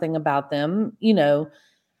telling something about them,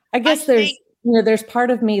 I guess there's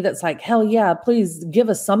part of me that's like, hell yeah, please give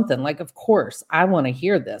us something. Like, of course, I want to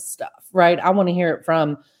hear this stuff. Right. I want to hear it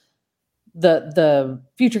from the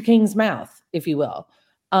future king's mouth, if you will.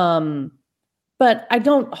 But I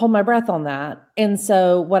don't hold my breath on that. And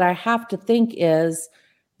so what I have to think is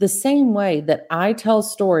the same way that I tell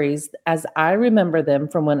stories as I remember them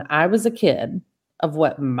from when I was a kid of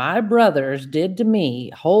what my brothers did to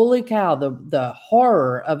me. Holy cow, the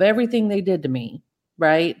horror of everything they did to me,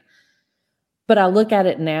 right? But I look at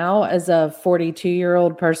it now as a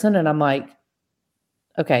 42-year-old person and I'm like,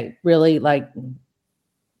 okay, really? Like,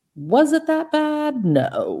 was it that bad?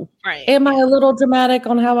 No. Right. Am I a little dramatic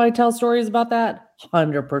on how I tell stories about that?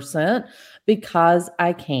 100%, because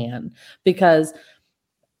I can. Because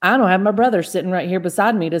I don't have my brother sitting right here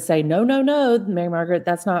beside me to say, no, Mary Margaret,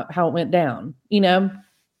 that's not how it went down,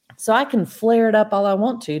 So I can flare it up all I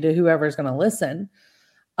want to whoever's going to listen.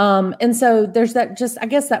 And so there's I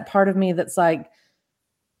guess that part of me that's like,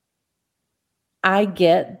 I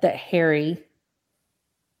get that Harry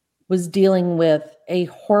was dealing with a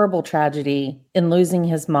horrible tragedy in losing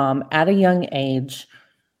his mom at a young age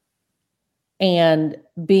and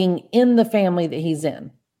being in the family that he's in.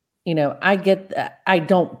 I get that. I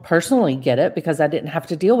don't personally get it because I didn't have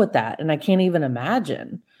to deal with that. And I can't even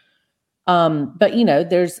imagine. But,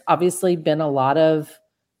 there's obviously been a lot of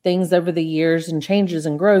things over the years and changes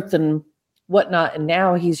and growth and whatnot. And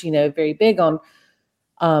now he's, very big on,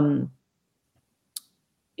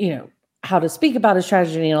 how to speak about his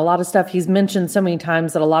tragedy and a lot of stuff. He's mentioned so many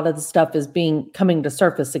times that a lot of the stuff is coming to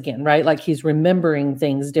surface again, right? Like he's remembering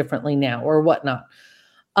things differently now or whatnot.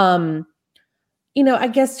 I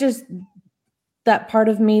guess just that part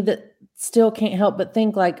of me that still can't help but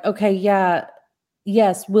think like, okay, yeah,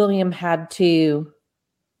 yes, William had to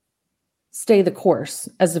stay the course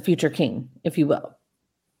as the future king, if you will.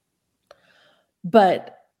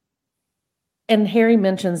 And Harry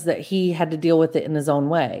mentions that he had to deal with it in his own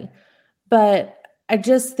way. But I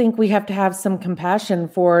just think we have to have some compassion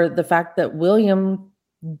for the fact that William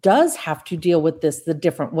does have to deal with this the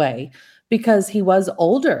different way because he was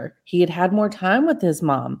older. He had more time with his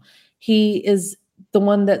mom. He is the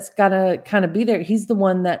one that's got to kind of be there. He's the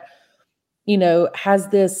one that, has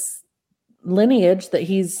this lineage that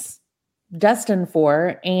he's destined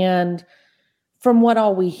for. And from what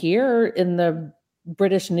all we hear in the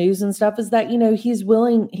British news and stuff is that,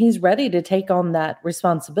 he's ready to take on that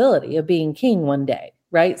responsibility of being king one day,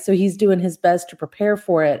 right? So he's doing his best to prepare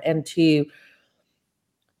for it and to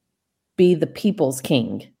be the people's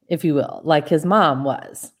king, if you will, like his mom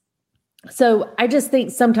was. So I just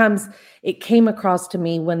think sometimes it came across to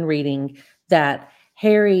me when reading that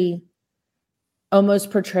Harry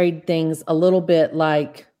almost portrayed things a little bit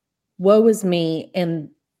like, woe is me, and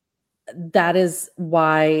that is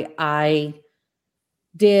why I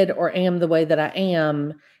did or am the way that I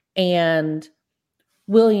am. And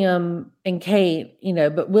William and Kate,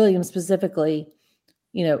 but William specifically,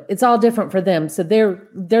 it's all different for them. So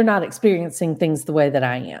they're not experiencing things the way that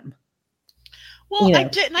I am. Well, I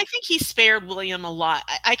did, and I think he spared William a lot.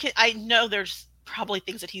 I know there's probably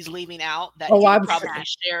things that he's leaving out that he would probably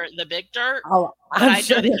share the big dirt. I'm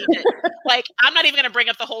sure that he did. Like, I'm not even going to bring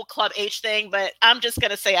up the whole Club H thing, but I'm just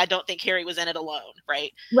going to say I don't think Harry was in it alone,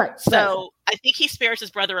 right? Right. So I think he spares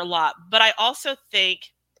his brother a lot, but I also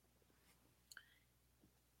think,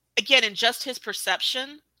 again, in just his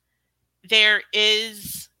perception, there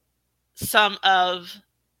is some of,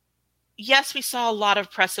 yes, we saw a lot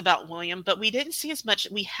of press about William, but we didn't see as much.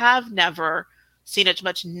 We have never seen as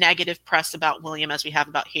much negative press about William as we have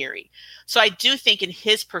about Harry. So I do think in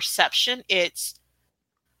his perception, it's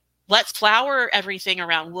let's flower everything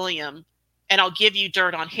around William, and I'll give you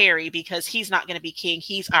dirt on Harry because he's not going to be king.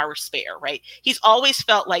 He's our spare, right? He's always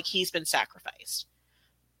felt like he's been sacrificed.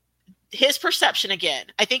 His perception, again,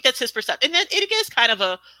 I think that's his perception. And then it is kind of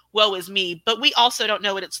a woe is me, but we also don't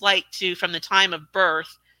know what it's like to, from the time of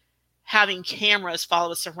birth, having cameras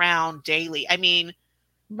follow us around daily. I mean,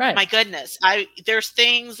 right. My goodness, there's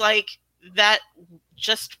things like that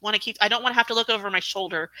just want to keep, I don't want to have to look over my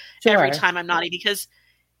shoulder every time I'm naughty, because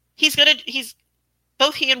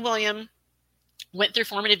both he and William went through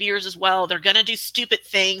formative years as well. They're going to do stupid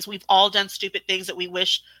things. We've all done stupid things that we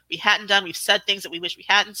wish we hadn't done. We've said things that we wish we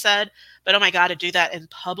hadn't said, but oh my God, to do that in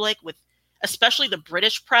public with, especially the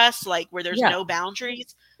British press, like where there's no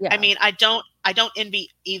boundaries. Yeah. I mean, I don't envy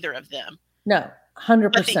either of them. No,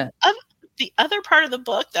 100%. The other part of the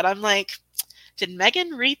book that I'm like, did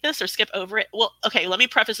Meghan read this or skip over it? Well, okay, let me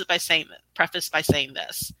preface by saying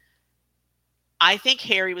this. I think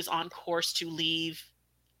Harry was on course to leave.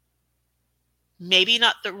 Maybe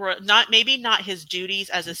not his duties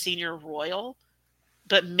as a senior royal,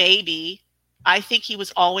 but maybe I think he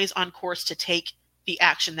was always on course to take the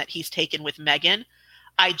action that he's taken with Meghan.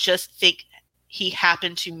 I just think he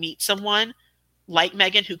happened to meet someone like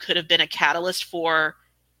Meghan who could have been a catalyst for,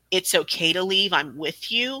 it's okay to leave. I'm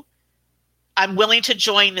with you. I'm willing to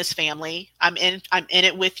join this family. I'm in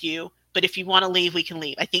it with you. But if you want to leave, we can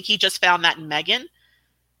leave. I think he just found that in Meghan.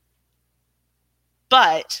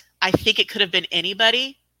 But I think it could have been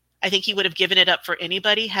anybody. I think he would have given it up for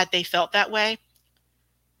anybody had they felt that way.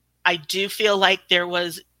 I do feel like there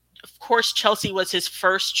was, of course, Chelsea was his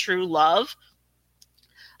first true love.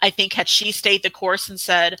 I think had she stayed the course and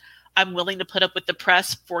said, I'm willing to put up with the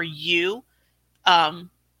press for you, and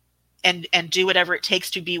do whatever it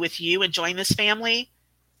takes to be with you and join this family,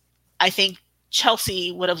 I think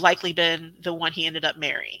Chelsea would have likely been the one he ended up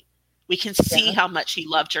marrying. We can see how much he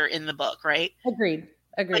loved her in the book, right? Agreed.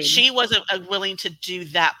 But she wasn't willing to do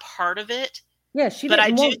that part of it. Yeah, she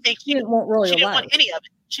didn't want royal life. She didn't want any of it.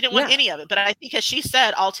 She didn't want any of it. But I think as she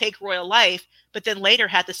said, I'll take royal life, but then later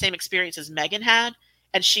had the same experience as Meghan had,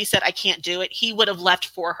 and she said, I can't do it, he would have left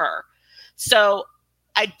for her. So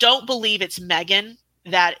I don't believe it's Meghan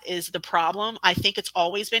that is the problem. I think it's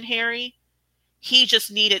always been Harry. He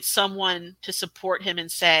just needed someone to support him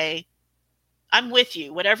and say, I'm with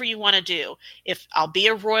you, whatever you want to do. If I'll be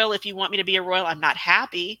a royal, if you want me to be a royal, I'm not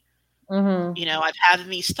happy. Mm-hmm. You know, I've had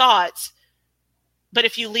these thoughts, but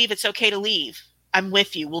if you leave, it's okay to leave. I'm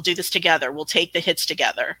with you. We'll do this together. We'll take the hits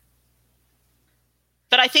together.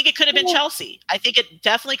 But I think it could have been Chelsea. I think it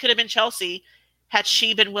definitely could have been Chelsea had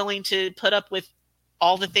she been willing to put up with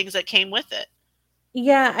all the things that came with it.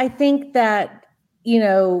 Yeah, I think that, you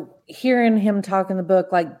know, hearing him talk in the book,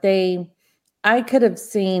 like I could have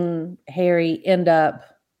seen Harry end up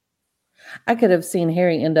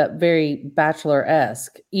very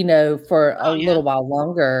Bachelor-esque, you know, for a little while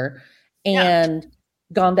longer, and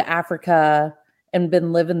gone to Africa and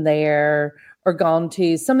been living there, or gone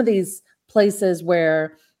to some of these places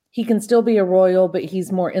where he can still be a royal, but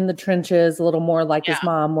he's more in the trenches, a little more like his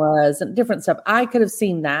mom was, and different stuff. I could have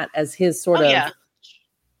seen that as his sort of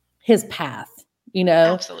his path, you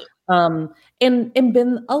know? Absolutely. And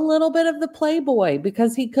been a little bit of the playboy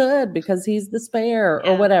because he's the spare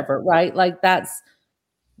or whatever, right? Like that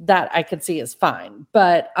I could see is fine.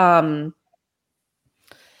 But,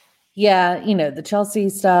 you know, the Chelsea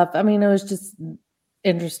stuff, I mean, it was just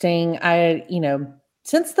interesting.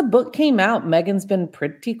 Since the book came out, Meghan's been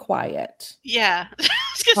pretty quiet. Yeah. I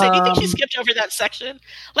was going to say, do you think she skipped over that section?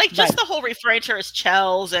 Like, just the whole referring to her as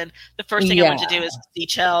Chels, and the first thing I wanted to do is see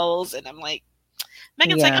Chels, and I'm like,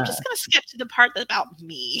 Meghan's like, I'm just going to skip to the part that's about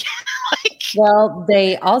me. Well,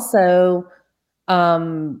 they also,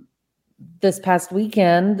 this past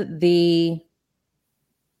weekend, the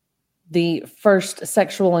first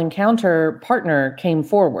sexual encounter partner came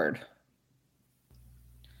forward.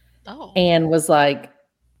 Oh. And was like,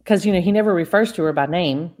 because, you know, he never refers to her by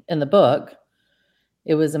name in the book.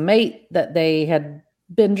 It was a mate that they had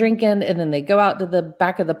been drinking, and then they go out to the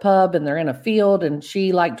back of the pub and they're in a field, and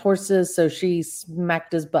she liked horses, so she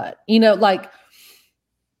smacked his butt. You know, like,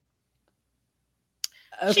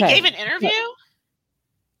 okay. She gave an interview?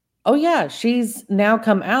 Oh, yeah. She's now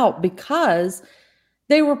come out because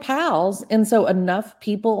they were pals, and so enough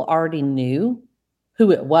people already knew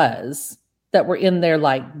who it was that were in their,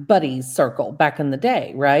 like, buddies circle back in the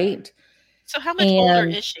day, right? So how much older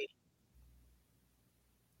is she?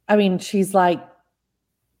 I mean, she's like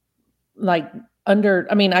under,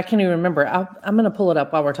 I mean, I can't even remember. I'm going to pull it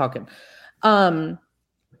up while we're talking. But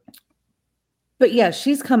yeah,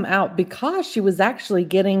 she's come out because she was actually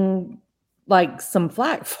getting like some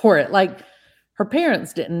flack for it. Like her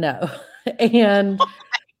parents didn't know. And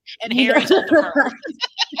Harry told her.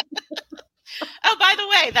 Oh, by the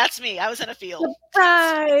way, that's me. I was in a field.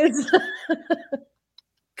 Surprise.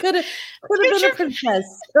 Could have been a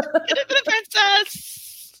princess. Could have been a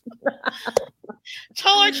princess.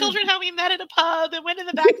 Told our children how we met at a pub and went in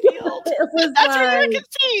the backfield. That's where we were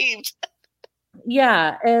conceived.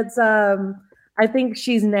 Yeah, it's I think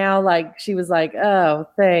she's now like, she was like, oh,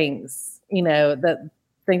 thanks. You know,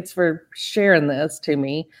 thanks for sharing this to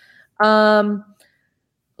me.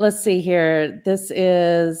 Let's see here. This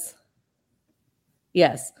is,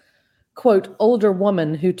 yes. Quote, older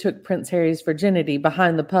woman who took Prince Harry's virginity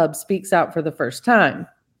behind the pub speaks out for the first time.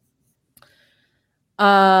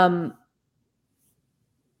 A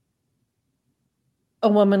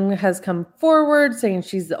woman has come forward saying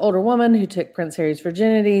she's the older woman who took Prince Harry's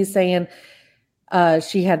virginity, saying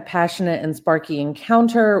she had passionate and sparky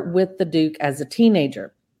encounter with the Duke as a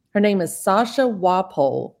teenager. Her name is Sasha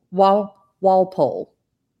Walpole.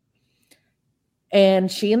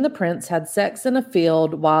 And she and the prince had sex in a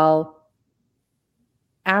field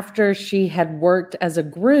after she had worked as a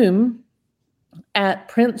groom at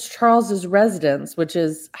Prince Charles's residence, which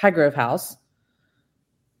is Highgrove House.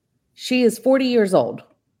 She is 40 years old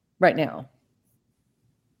right now.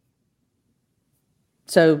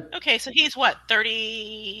 So okay, so he's what,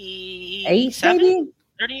 38, maybe?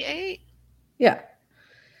 38? Yeah.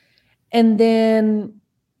 And then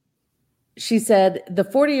she said the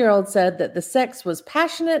 40-year-old said that the sex was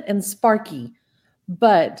passionate and sparky,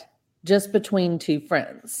 but just between two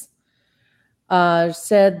friends.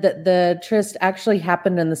 Said that the tryst actually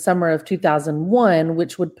happened in the summer of 2001,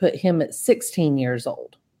 which would put him at 16 years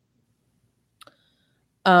old.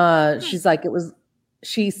 She's like,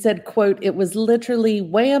 she said, quote, it was literally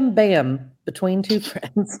wham bam between two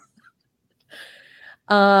friends.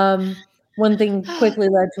 One thing quickly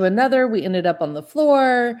led to another. We ended up on the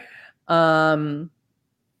floor.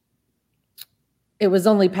 It was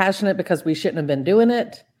only passionate because we shouldn't have been doing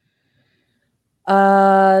it.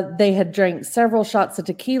 They had drank several shots of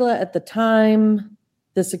tequila at the time.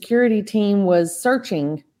 The security team was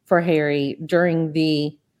searching for Harry during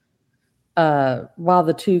while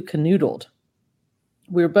the two canoodled.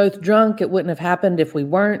 We were both drunk. It wouldn't have happened if we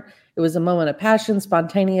weren't. It was a moment of passion,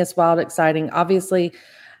 spontaneous, wild, exciting. Obviously,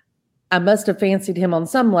 I must have fancied him on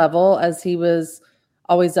some level, as he was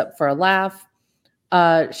always up for a laugh.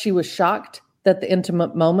 She was shocked that the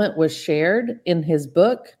intimate moment was shared in his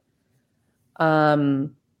book. No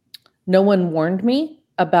one warned me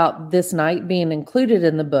about this night being included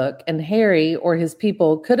in the book, and Harry or his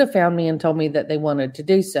people could have found me and told me that they wanted to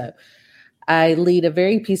do so. I lead a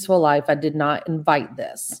very peaceful life. I did not invite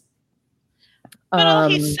this. But all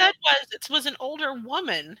he said was it was an older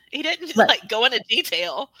woman. He didn't go into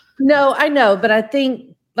detail. No, I know, but I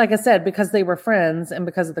think, like I said, because they were friends and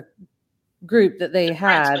because of the group that they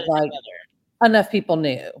had, like enough people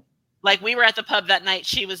knew. Like we were at the pub that night.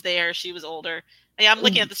 She was there. She was older. Yeah, I'm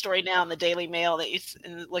looking at the story now in the Daily Mail that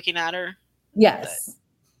you're looking at her. Yes.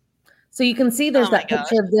 But, so you can see there's that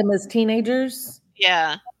picture of them as teenagers.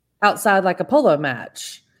 Yeah. Outside like a polo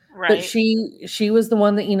match. Right. But she was the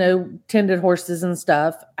one that, tended horses and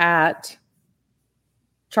stuff at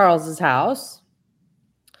Charles's house.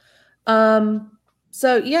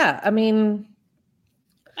 So yeah, I mean,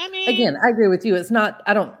 again, I agree with you. It's not,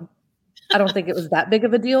 I don't think it was that big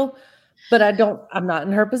of a deal, but I'm not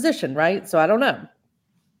in her position. Right. So I don't know.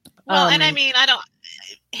 Well, and I mean,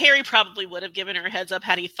 Harry probably would have given her a heads up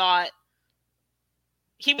had he thought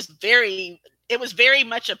it was very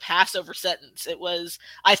much a Passover sentence. It was,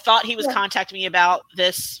 I thought he was contacting me about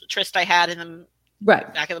this tryst I had in the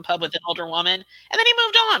back of the pub with an older woman. And then he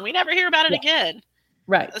moved on. We never hear about it again.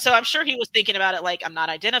 Right. So I'm sure he was thinking about it like, I'm not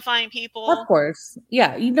identifying people. Of course.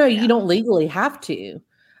 Yeah. You don't legally have to.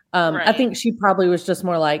 I think she probably was just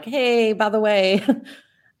more like, hey, by the way,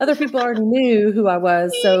 other people already knew who I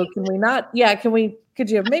was. So can we not? Yeah. Could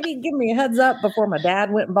you maybe give me a heads up before my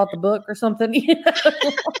dad went and bought the book or something?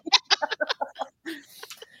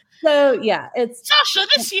 So yeah, it's Sasha,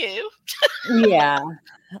 this you. Yeah.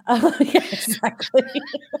 Yeah, exactly.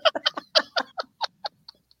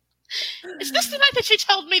 Is this the night that she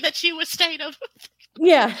told me that she was staying over?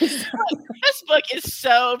 Yeah. This book is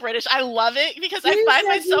so British. I love it because I find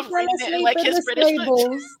myself reading it in like his British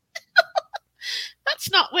books.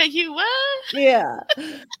 That's not where you were. Yeah.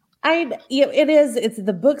 It is.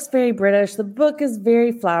 The book's very British. The book is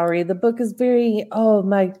very flowery. The book is very,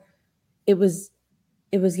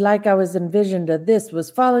 it was like I was envisioned that this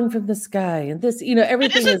was falling from the sky and this,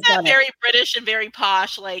 everything isn't is that very British and very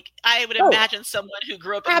posh? Like, I would imagine someone who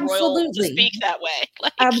grew up in royal to speak that way.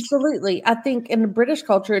 Like, absolutely. I think in the British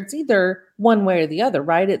culture, it's either one way or the other,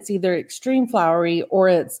 right? It's either extreme flowery or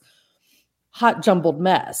it's hot jumbled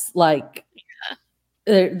mess. Like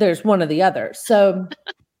there's one or the other. So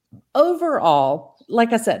overall,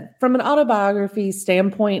 like I said, from an autobiography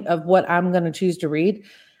standpoint of what I'm going to choose to read,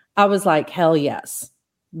 I was like, hell yes.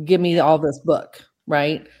 Give me all this book,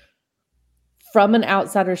 right? From an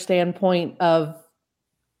outsider standpoint of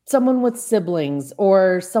someone with siblings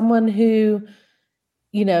or someone who,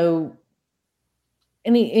 any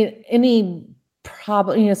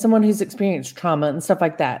problem, someone who's experienced trauma and stuff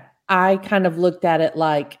like that. I kind of looked at it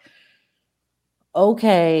like,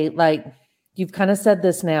 okay, like you've kind of said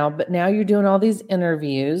this now, but now you're doing all these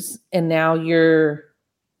interviews and now you're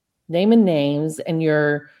naming names and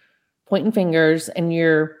you're pointing fingers and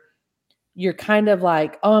you're kind of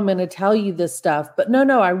like, oh, I'm going to tell you this stuff, but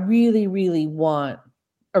no, I really, really want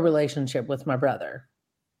a relationship with my brother,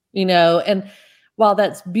 and while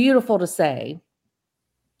that's beautiful to say,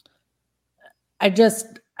 I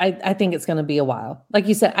think it's going to be a while. Like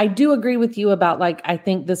you said, I do agree with you about like, I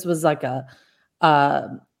think this was like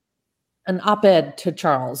an op-ed to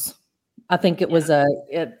Charles. I think it was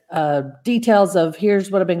details of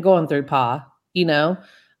here's what I've been going through, Pa,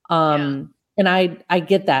 and I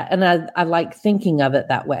get that. And I like thinking of it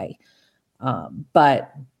that way.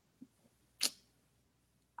 But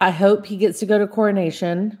I hope he gets to go to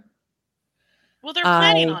coronation. Well, they're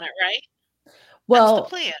planning on it, right? Well, that's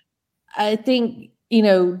the plan. I think,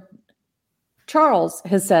 Charles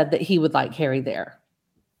has said that he would like Harry there.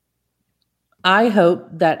 I hope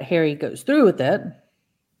that Harry goes through with it.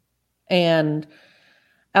 And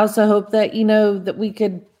I also hope that, that we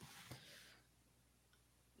could,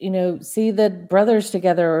 see the brothers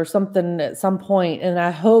together or something at some point. And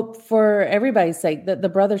I hope for everybody's sake that the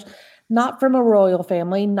brothers, not from a royal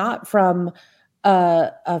family, not from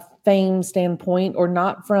a fame standpoint, or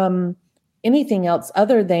not from anything else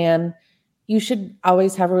other than you should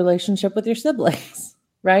always have a relationship with your siblings,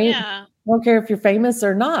 right? Yeah. I don't care if you're famous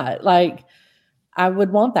or not. Like, I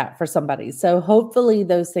would want that for somebody. So hopefully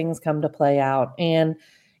those things come to play out. And,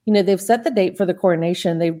 they've set the date for the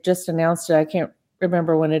coronation. They've just announced it. I can't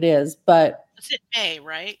remember when it is, but is it May,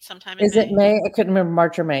 right? Sometime in May. Is it May? I couldn't remember,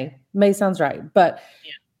 March or May. May sounds right. But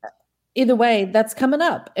either way, that's coming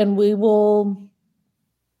up. And we will,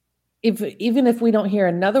 even if we don't hear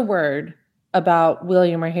another word about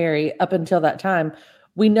William or Harry up until that time,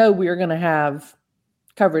 we know we're going to have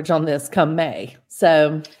coverage on this come May.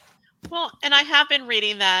 So, well, and I have been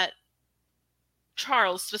reading that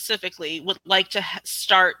Charles specifically would like to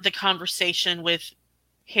start the conversation with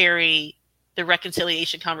Harry, the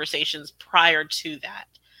reconciliation conversations prior to that.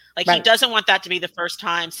 Like, he doesn't want that to be the first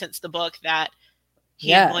time since the book that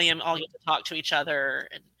he and William all get to talk to each other.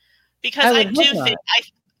 And because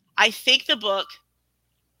I think the book,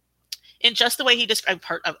 in just the way he described,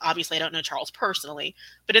 obviously I don't know Charles personally,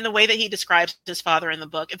 but in the way that he describes his father in the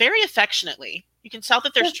book, very affectionately, you can tell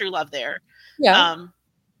that there's true love there. Yeah.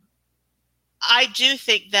 I do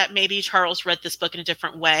think that maybe Charles read this book in a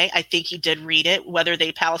different way. I think he did read it, whether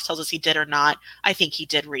the palace tells us he did or not. I think he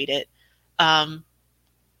did read it.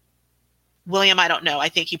 William, I don't know. I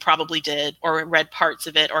think he probably did, or read parts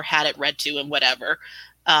of it, or had it read to him, whatever.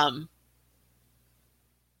 But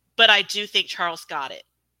I do think Charles got it.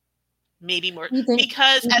 Maybe more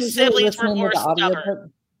because as siblings we're more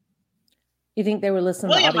stubborn. You think they were listening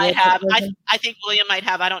William to audio? Might have. I think William might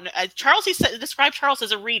have. I don't know. Charles, described Charles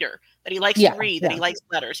as a reader, that he likes to read, that he likes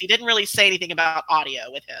letters. He didn't really say anything about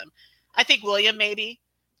audio with him. I think William maybe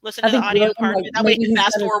listened to the audio part. That way he can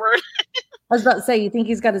fast forward. I was about to say, you think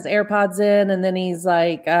he's got his AirPods in and then he's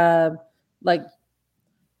like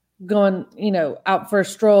going, out for a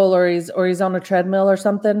stroll, or he's on a treadmill or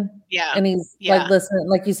something. Yeah. And he's like listening,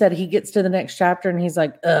 like you said, he gets to the next chapter and he's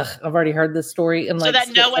like, ugh, I've already heard this story. And so that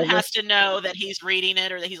no one has to know that he's reading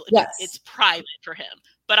it, or that it's private for him.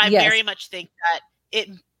 But I very much think that it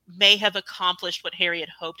may have accomplished what Harry had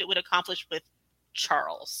hoped it would accomplish with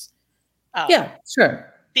Charles. Yeah,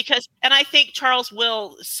 sure. Because, and I think Charles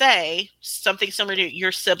will say something similar to,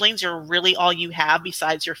 your siblings are really all you have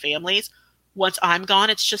besides your families. Once I'm gone,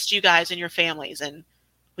 it's just you guys and your families, and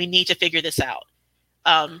we need to figure this out.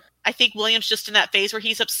 I think William's just in that phase where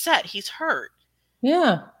he's upset. He's hurt.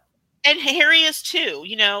 Yeah. And Harry is too.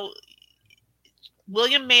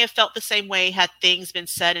 William may have felt the same way had things been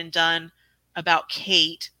said and done about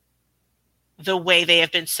Kate the way they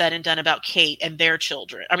have been said and done about Kate and their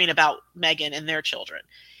children. I mean, about Meghan and their children.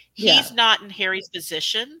 He's not in Harry's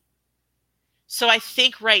position. So I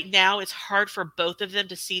think right now it's hard for both of them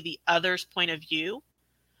to see the other's point of view.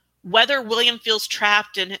 Whether William feels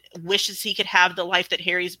trapped and wishes he could have the life that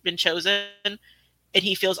Harry's been chosen and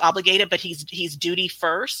he feels obligated, but he's duty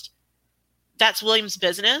first, that's William's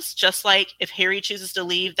business. Just like if Harry chooses to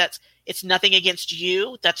leave, it's nothing against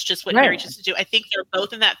you. That's just what Harry chooses to do. I think they're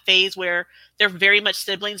both in that phase where they're very much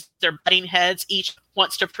siblings. They're butting heads. Each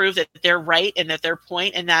wants to prove that they're right and that their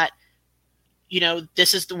point, and that,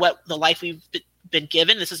 this is the life we've been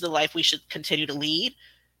given. This is the life we should continue to lead.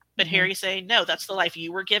 But Harry's saying, no, that's the life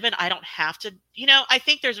you were given. I don't have to, I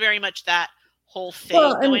think there's very much that whole thing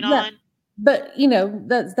going on. But,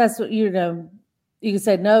 that's what, you can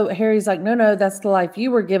say, no, Harry's like, no, that's the life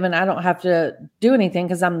you were given. I don't have to do anything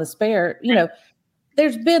because I'm the spare.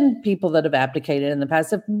 There's been people that have abdicated in the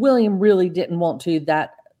past. If William really didn't want to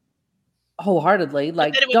that wholehearted,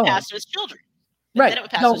 like, then it would pass to his children. Right. Then it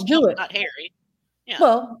would pass don't to his do children, it. not Harry. Yeah.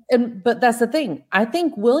 Well, but that's the thing. I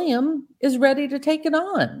think William is ready to take it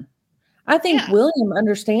on. I think William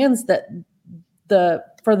understands that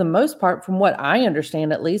for the most part, from what I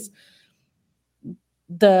understand, at least,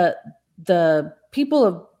 the people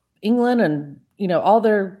of England and, all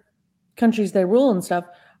their countries they rule and stuff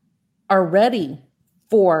are ready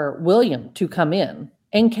for William to come in,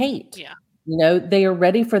 and Kate. Yeah. They are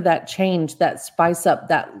ready for that change, that spice up,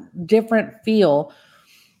 that different feel.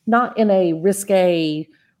 Not in a risque,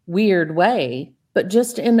 weird way, but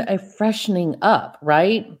just in a freshening up,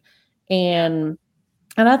 right? And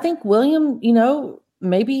I think William,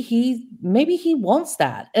 maybe he wants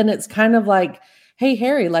that. And it's kind of like, hey,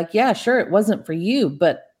 Harry, like, yeah, sure, it wasn't for you,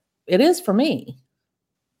 but it is for me.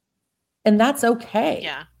 And that's okay.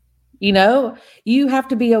 Yeah. You have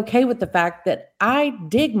to be okay with the fact that I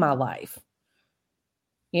dig my life.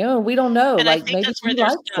 We don't know. And like, I think maybe that's where they're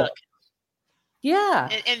stuck. Yeah.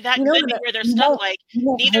 And that could be where they're stuck. Like,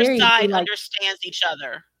 neither side understands each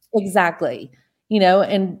other. Exactly.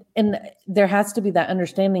 And there has to be that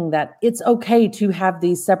understanding that it's okay to have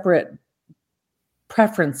these separate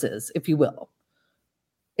preferences, if you will.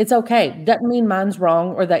 It's okay. Doesn't mean mine's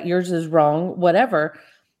wrong or that yours is wrong, whatever.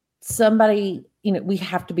 Somebody, we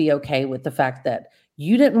have to be okay with the fact that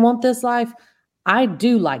you didn't want this life. I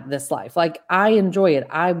do like this life. Like, I enjoy it.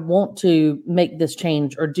 I want to make this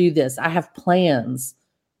change or do this. I have plans.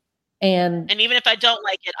 And even if I don't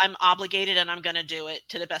like it, I'm obligated and I'm going to do it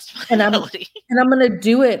to the best of my ability. And I'm going to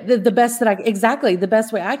do it the best the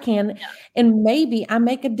best way I can. Yeah. And maybe I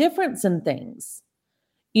make a difference in things,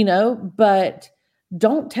 but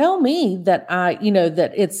don't tell me that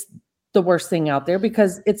that it's the worst thing out there,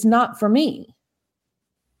 because it's not for me.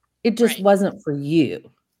 It just wasn't for you.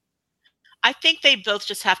 I think they both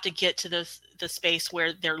just have to get to the space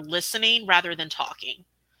where they're listening rather than talking.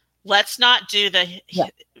 Let's not do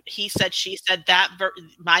he said, she said, that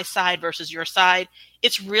my side versus your side.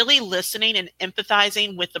 It's really listening and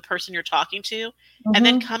empathizing with the person you're talking to, and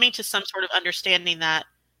then coming to some sort of understanding that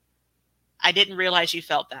I didn't realize you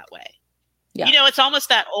felt that way. Yeah. It's almost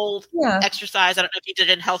that old exercise. I don't know if you did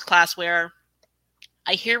it in health class, where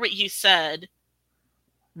I hear what you said.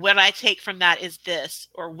 What I take from that is this,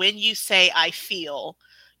 or when you say I feel,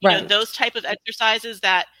 those type of exercises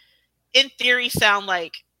that in theory sound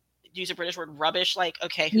like, use a British word, rubbish. Like,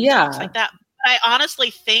 okay, who talks like that? But I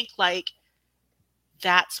honestly think like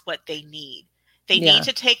that's what they need. They need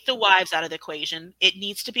to take the wives out of the equation. It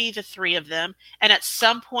needs to be the three of them. And at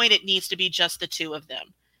some point it needs to be just the two of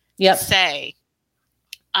them. To say,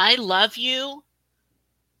 I love you.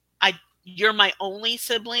 You're my only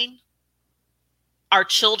sibling. Our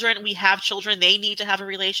children, we have children, they need to have a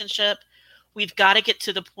relationship. We've got to get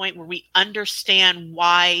to the point where we understand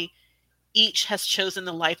why each has chosen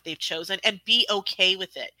the life they've chosen, and be okay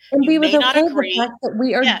with it. And be okay with the fact that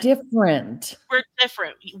we are different. We're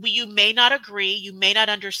different. You may not agree, you may not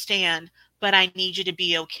understand, but I need you to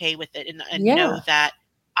be okay with it and know that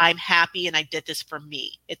I'm happy and I did this for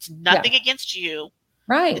me. It's nothing against you.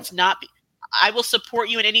 Right. It's not. I will support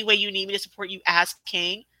you in any way you need me to support you as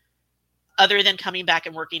king, other than coming back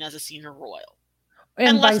and working as a senior royal.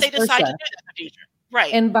 Unless they decide to do that in the future.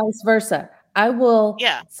 Right. And vice versa. I will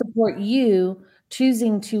support you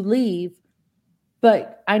choosing to leave,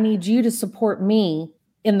 but I need you to support me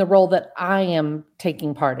in the role that I am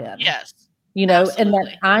taking part in. Yes. Absolutely. And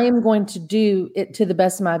that I am going to do it to the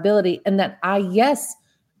best of my ability. And that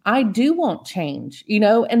I do want change,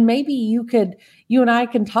 and maybe you and I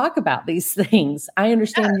can talk about these things. I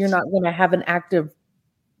understand you're not going to have an active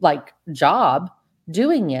job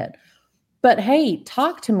doing it, but hey,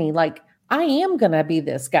 talk to me. Like, I am going to be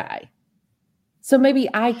this guy. So maybe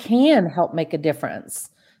I can help make a difference.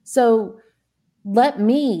 So let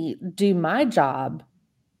me do my job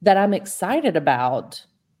that I'm excited about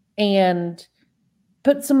and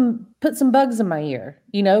put some bugs in my ear,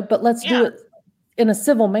 but let's do it in a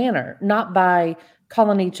civil manner, not by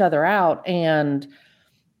calling each other out and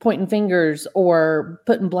pointing fingers or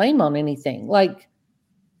putting blame on anything. Like,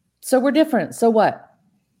 so we're different. So what?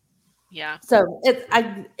 Yeah. So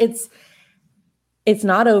it's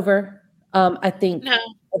not over. I think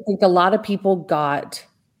a lot of people got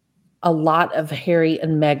a lot of Harry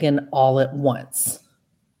and Meghan all at once.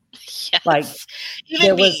 Yes. Like even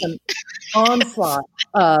there me. was an onslaught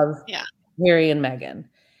of Harry and Meghan,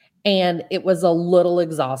 and it was a little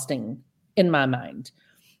exhausting in my mind.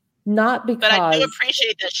 Not because, but I do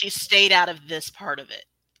appreciate that she stayed out of this part of it.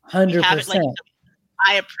 100%.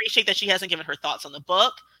 I appreciate that she hasn't given her thoughts on the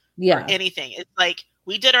book or anything. It's like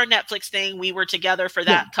we did our Netflix thing. We were together for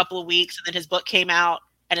that couple of weeks, and then his book came out,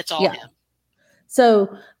 and it's all him.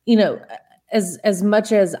 So, as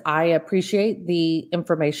much as I appreciate the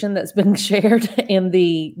information that's been shared and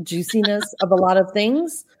the juiciness of a lot of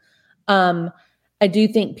things, I do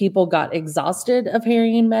think people got exhausted of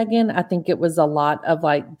Harry and Meghan. I think it was a lot of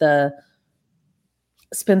like the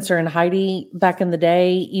Spencer and Heidi back in the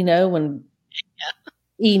day, when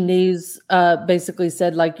E! News basically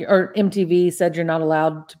said or MTV said you're not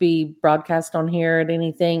allowed to be broadcast on here at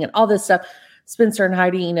anything and all this stuff. Spencer and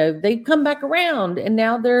Heidi, they come back around and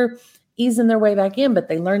now they're easing their way back in, but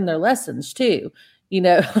they learned their lessons too.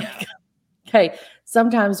 Okay,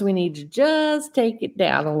 sometimes we need to just take it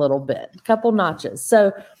down a little bit, a couple notches.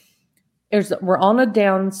 So we're on a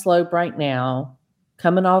down slope right now,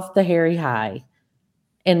 coming off the Harry high.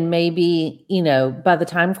 And maybe, by the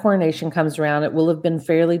time coronation comes around, it will have been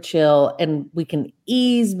fairly chill and we can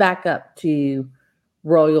ease back up to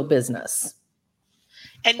royal business.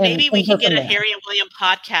 And maybe we can get a Harry and William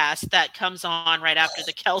podcast that comes on right after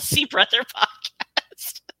the Kelsey brother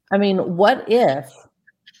podcast. I mean, what if?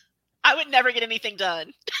 I would never get anything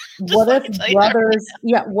done. What if brothers?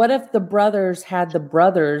 Yeah. What if the brothers had the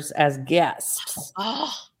brothers as guests?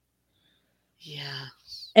 Oh, yeah.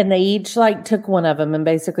 And they each took one of them and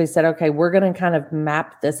basically said, okay, we're going to kind of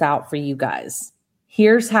map this out for you guys.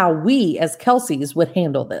 Here's how we as Kelseys would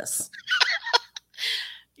handle this.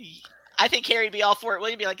 I think Harry would be all for it.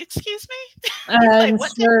 William would be like, excuse me? I'm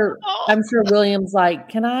sure William's like,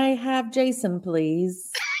 can I have Jason,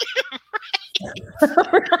 please?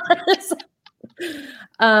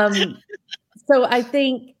 So I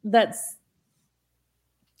think that's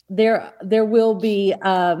there will be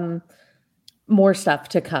more stuff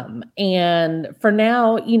to come. And for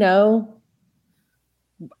now,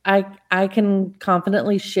 I can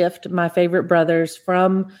confidently shift my favorite brothers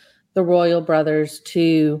from the royal brothers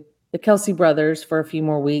to the Kelsey brothers for a few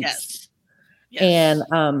more weeks. Yes.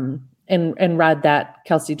 And ride that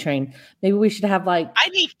Kelsey train. Maybe we should have I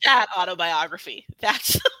need that autobiography.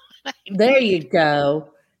 That's there you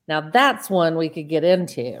go. Now that's one we could get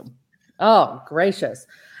into. Oh, gracious.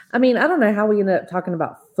 I mean, I don't know how we ended up talking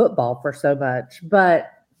about football for so much,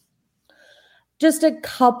 but just a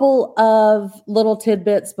couple of little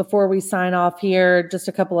tidbits before we sign off here. Just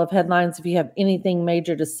a couple of headlines if you have anything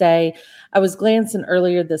major to say. I was glancing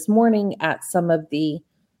earlier this morning at some of the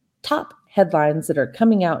top headlines that are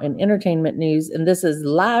coming out in entertainment news, and this is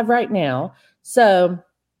live right now. So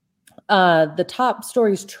the top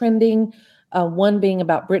stories trending, one being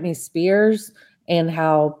about Britney Spears and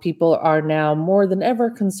how people are now more than ever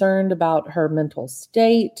concerned about her mental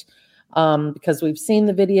state. Because we've seen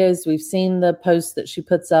the videos, we've seen the posts that she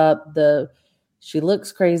puts up, she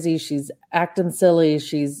looks crazy, she's acting silly,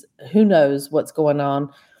 who knows what's going on.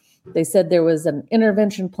 They said there was an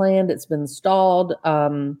intervention planned, it's been stalled. I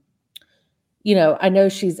know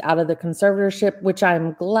she's out of the conservatorship, which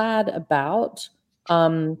I'm glad about.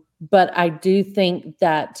 But I do think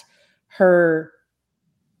that her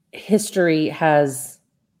history has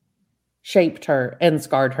shaped her and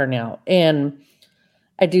scarred her now. And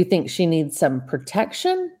I do think she needs some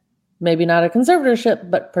protection, maybe not a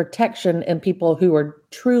conservatorship, but protection and people who are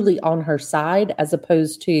truly on her side as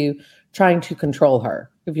opposed to trying to control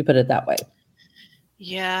her, if you put it that way.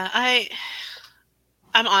 Yeah,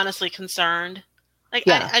 I'm honestly concerned.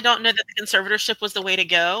 I don't know that the conservatorship was the way to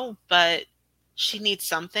go, but she needs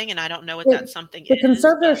something, and I don't know what that something is. The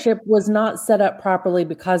conservatorship was not set up properly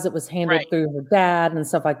because it was handled through her dad and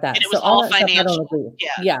stuff like that. And it was all financial.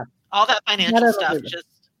 Yeah. All that financial stuff. Just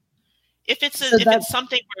if it's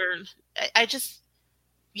something where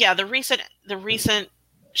the recent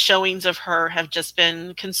showings of her have just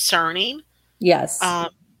been concerning. Yes.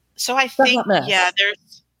 So I think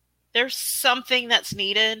there's something that's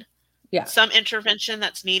needed. Yeah. Some intervention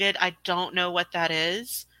that's needed. I don't know what that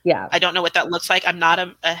is. Yeah. I don't know what that looks like. I'm not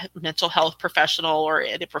a mental health professional or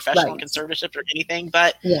in a professional conservatorship or anything,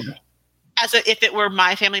 but if it were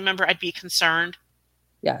my family member, I'd be concerned.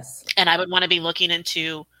 Yes. And I would want to be looking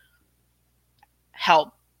into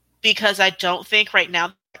help, because I don't think right now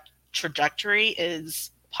the trajectory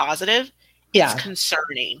is positive. It's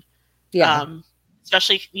concerning. Yeah.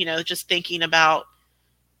 Especially, just thinking about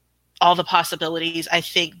all the possibilities. I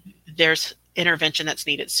think there's intervention that's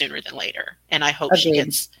needed sooner than later. And I hope she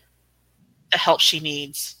gets the help she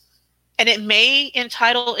needs. And it may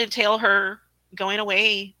entail her going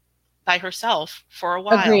away by herself for a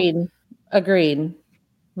while. Agreed.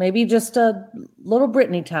 Maybe just a little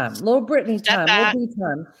Brittany time. Little Brittany time. I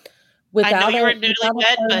know you're a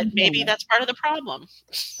newlywed, but maybe that's part of the problem.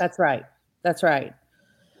 That's right.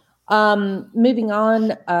 Moving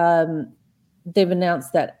on, they've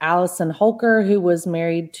announced that Allison Holker, who was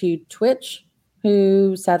married to Twitch,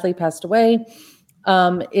 who sadly passed away,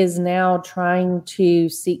 is now trying to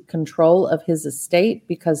seek control of his estate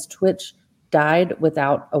because Twitch died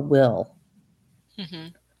without a will. Mm-hmm.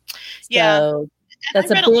 So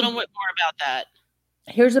that's I read a little bit more about that.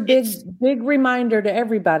 Here's a big reminder to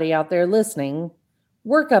everybody out there listening.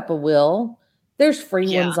 Work up a will. There's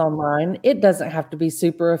free ones online. It doesn't have to be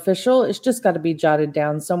super official. It's just got to be jotted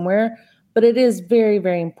down somewhere. But it is very,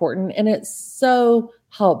 very important. And it's so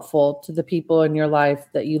helpful to the people in your life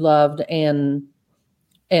that you loved and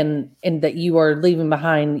that you are leaving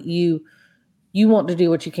behind. You want to do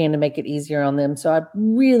what you can to make it easier on them. So I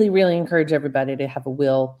really, really encourage everybody to have a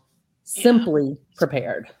will simply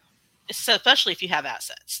prepared. So especially if you have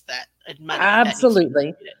assets that money.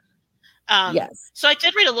 Absolutely. Yes. So I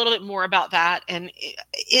did read a little bit more about that, and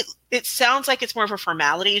it sounds like it's more of a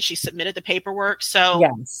formality. She submitted the paperwork. So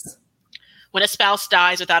when a spouse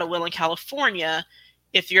dies without a will in California,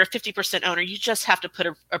 if you're a 50% owner, you just have to put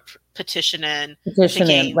a petition in. Petition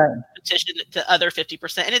the other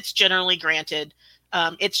 50%, and it's generally granted.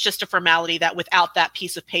 It's just a formality that without that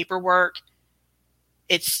piece of paperwork,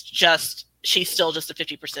 it's just she's still just a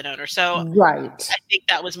 50% owner. So I think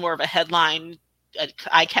that was more of a headline, an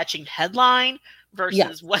eye-catching headline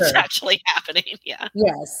versus what's actually happening. Yeah.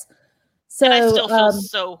 Yes. So and I still feel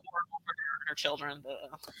so horrible for her and her children.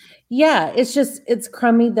 Yeah, it's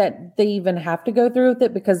crummy that they even have to go through with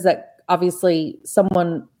it, because that obviously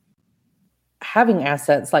someone having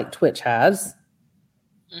assets like Twitch has,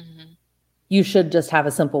 you should just have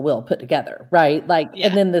a simple will put together, right?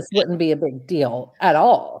 And then this wouldn't be a big deal at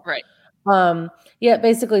all. Right. It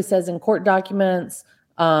basically says in court documents,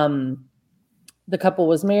 the couple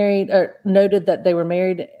was married, or noted that they were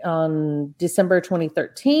married on December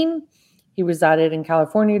 2013. He resided in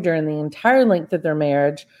California during the entire length of their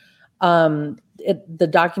marriage. The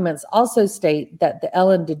documents also state that the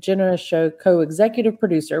Ellen DeGeneres Show co-executive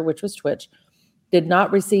producer, which was Twitch, did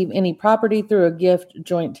not receive any property through a gift,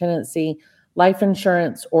 joint tenancy, life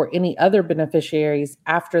insurance, or any other beneficiaries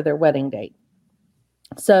after their wedding date.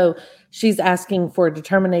 So she's asking for a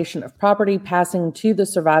determination of property passing to the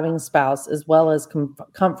surviving spouse, as well as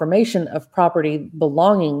confirmation of property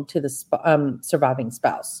belonging to the surviving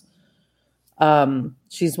spouse.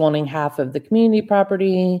 She's wanting half of the community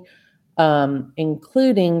property,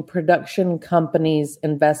 including production companies'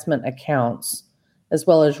 investment accounts, as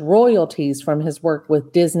well as royalties from his work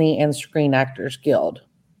with Disney and Screen Actors Guild.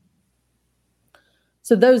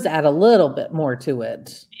 So those add a little bit more to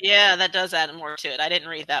it. Yeah, that does add more to it. I didn't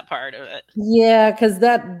read that part of it. Yeah, because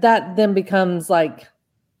that then becomes like,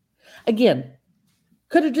 again,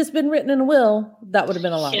 could have just been written in a will. That would have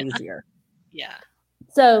been a lot easier. Yeah.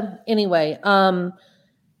 So anyway, I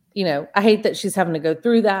hate that she's having to go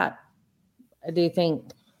through that. I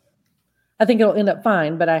think it'll end up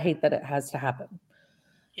fine, but I hate that it has to happen.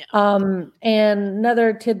 Yeah. And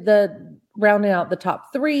another rounding out the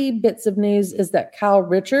top 3 bits of news is that Kyle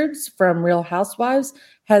Richards from Real Housewives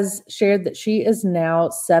has shared that she is now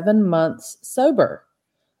 7 months sober.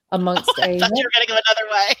 Amongst I thought you were going to go another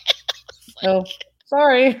way. Oh,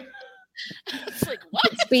 sorry. It's like,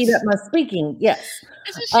 what? Speed up my speaking. Yes.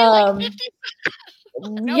 Isn't she like 50?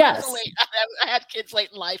 No, yes. I had kids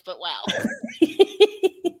late in life, but wow.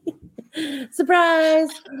 Surprise.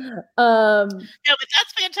 No, but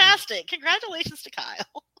that's fantastic. Congratulations to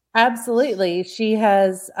Kyle. Absolutely. She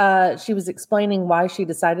was explaining why she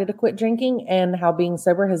decided to quit drinking and how being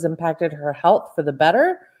sober has impacted her health for the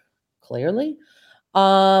better. Clearly.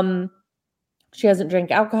 She hasn't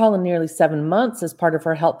drank alcohol in nearly 7 months as part of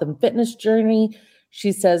her health and fitness journey.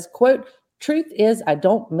 She says, quote, "Truth is, I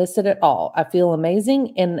don't miss it at all. I feel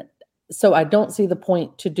amazing. And so I don't see the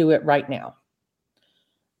point to do it right now."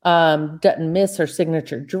 Doesn't miss her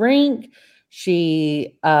signature drink.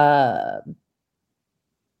 She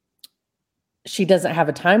she doesn't have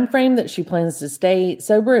a time frame that she plans to stay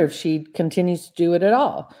sober if she continues to do it at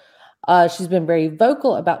all. She's been very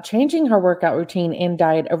vocal about changing her workout routine and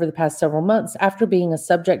diet over the past several months after being a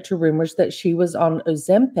subject to rumors that she was on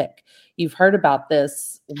Ozempic. You've heard about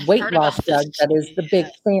this weight loss drug that is the big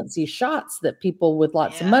fancy shots that people with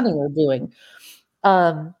lots of money are doing.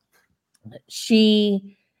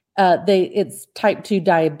 It's type 2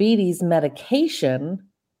 diabetes medication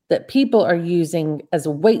that people are using as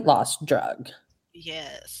a weight loss drug.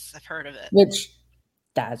 Yes, I've heard of it. Which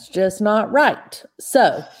that's just not right.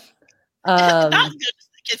 So, not good,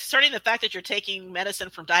 concerning the fact that you're taking medicine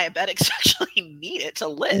from diabetics who actually need it to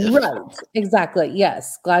live. Right. Exactly.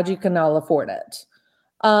 Yes. Glad you can all afford it.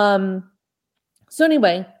 So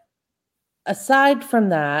anyway, aside from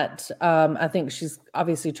that, I think she's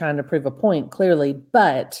obviously trying to prove a point clearly,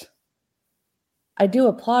 but I do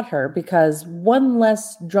applaud her because one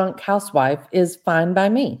less drunk housewife is fine by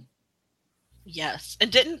me. Yes.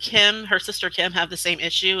 And didn't Kim, her sister Kim, have the same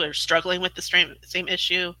issue or struggling with the same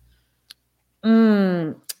issue?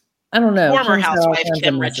 I don't know. Former housewife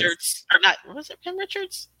Kim Richards. Or not, was it Kim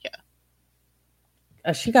Richards? Yeah.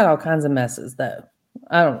 She got all kinds of messes though.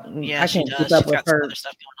 I can't keep up with her.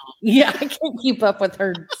 Yeah, I can't keep up with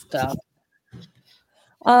her stuff.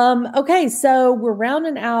 Okay, so we're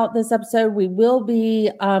rounding out this episode. We will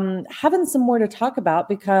be having some more to talk about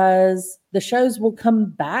because the shows will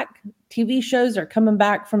come back. TV shows are coming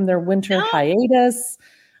back from their winter hiatus.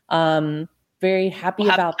 Very happy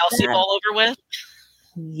about Kelsey that. Bowl over with.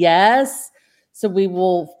 Yes. So we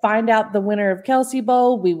will find out the winner of Kelsey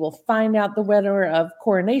Bowl. We will find out the winner of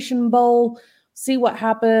Coronation Bowl. See what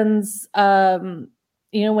happens. When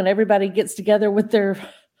everybody gets together with their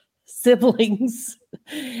siblings,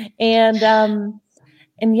 we'll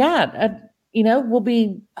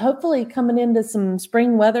be hopefully coming into some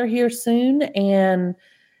spring weather here soon and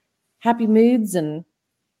happy moods, and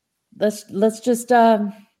let's just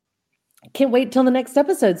can't wait till the next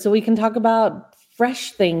episode so we can talk about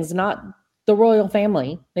fresh things, not the royal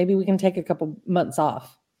family. Maybe we can take a couple months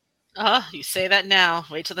off. You say that now.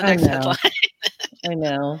 Wait till the next headline. I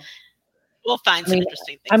know. We'll find some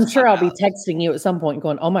interesting things. I'm sure I'll be texting you at some point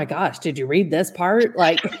going, oh my gosh, did you read this part?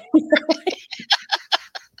 Like,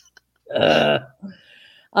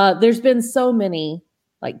 there's been so many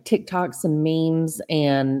like TikToks and memes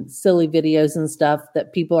and silly videos and stuff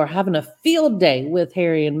that people are having a field day with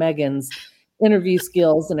Harry and Meghan's interview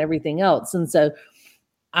skills and everything else. And so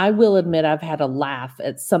I will admit I've had a laugh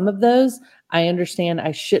at some of those. I understand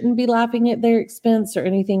I shouldn't be laughing at their expense or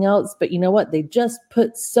anything else, but you know what? They just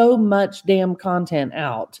put so much damn content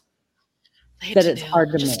out that it's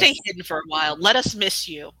hard to miss. Stay hidden for a while. Let us miss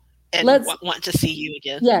you and want to see you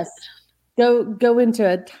again. Yes. Go into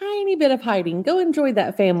a tiny bit of hiding. Go enjoy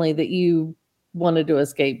that family that you wanted to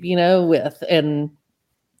escape, with, and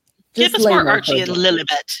just give us more Archie and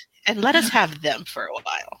Lilibet and let us have them for a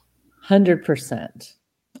while. 100%.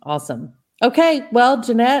 Awesome. Okay. Well,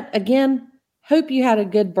 Jeanette, again, hope you had a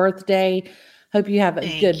good birthday. Hope you have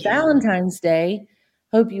a good Valentine's Day.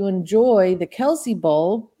 Hope you enjoy the Kelsey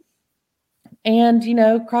Bowl. And,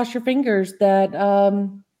 cross your fingers that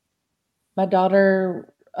my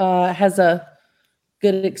daughter has a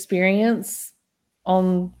good experience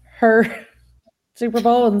on her Super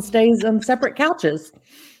Bowl and stays on separate couches.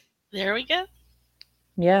 There we go.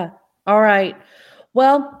 Yeah. All right.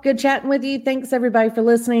 Well, good chatting with you. Thanks everybody for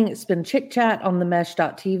listening. It's been Chick Chat on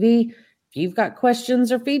themesh.tv. If you've got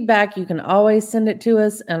questions or feedback, you can always send it to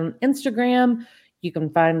us on Instagram. You can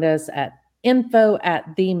find us at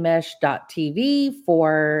info@themesh.tv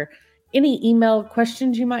for any email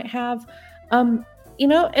questions you might have. And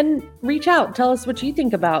reach out. Tell us what you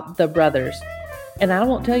think about the brothers. And I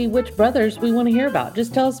won't tell you which brothers we want to hear about.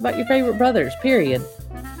 Just tell us about your favorite brothers, period.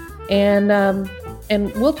 And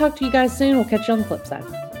we'll talk to you guys soon. We'll catch you on the flip side.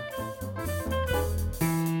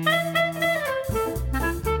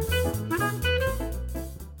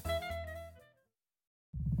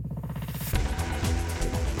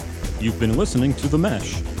 You've been listening to The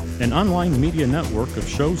Mesh, an online media network of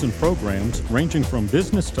shows and programs ranging from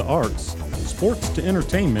business to arts, sports to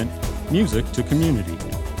entertainment, music to community.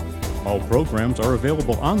 All programs are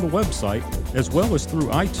available on the website as well as through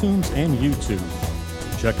iTunes and YouTube.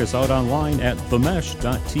 Check us out online at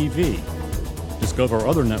themesh.tv. Discover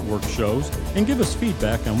other network shows and give us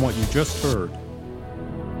feedback on what you just heard.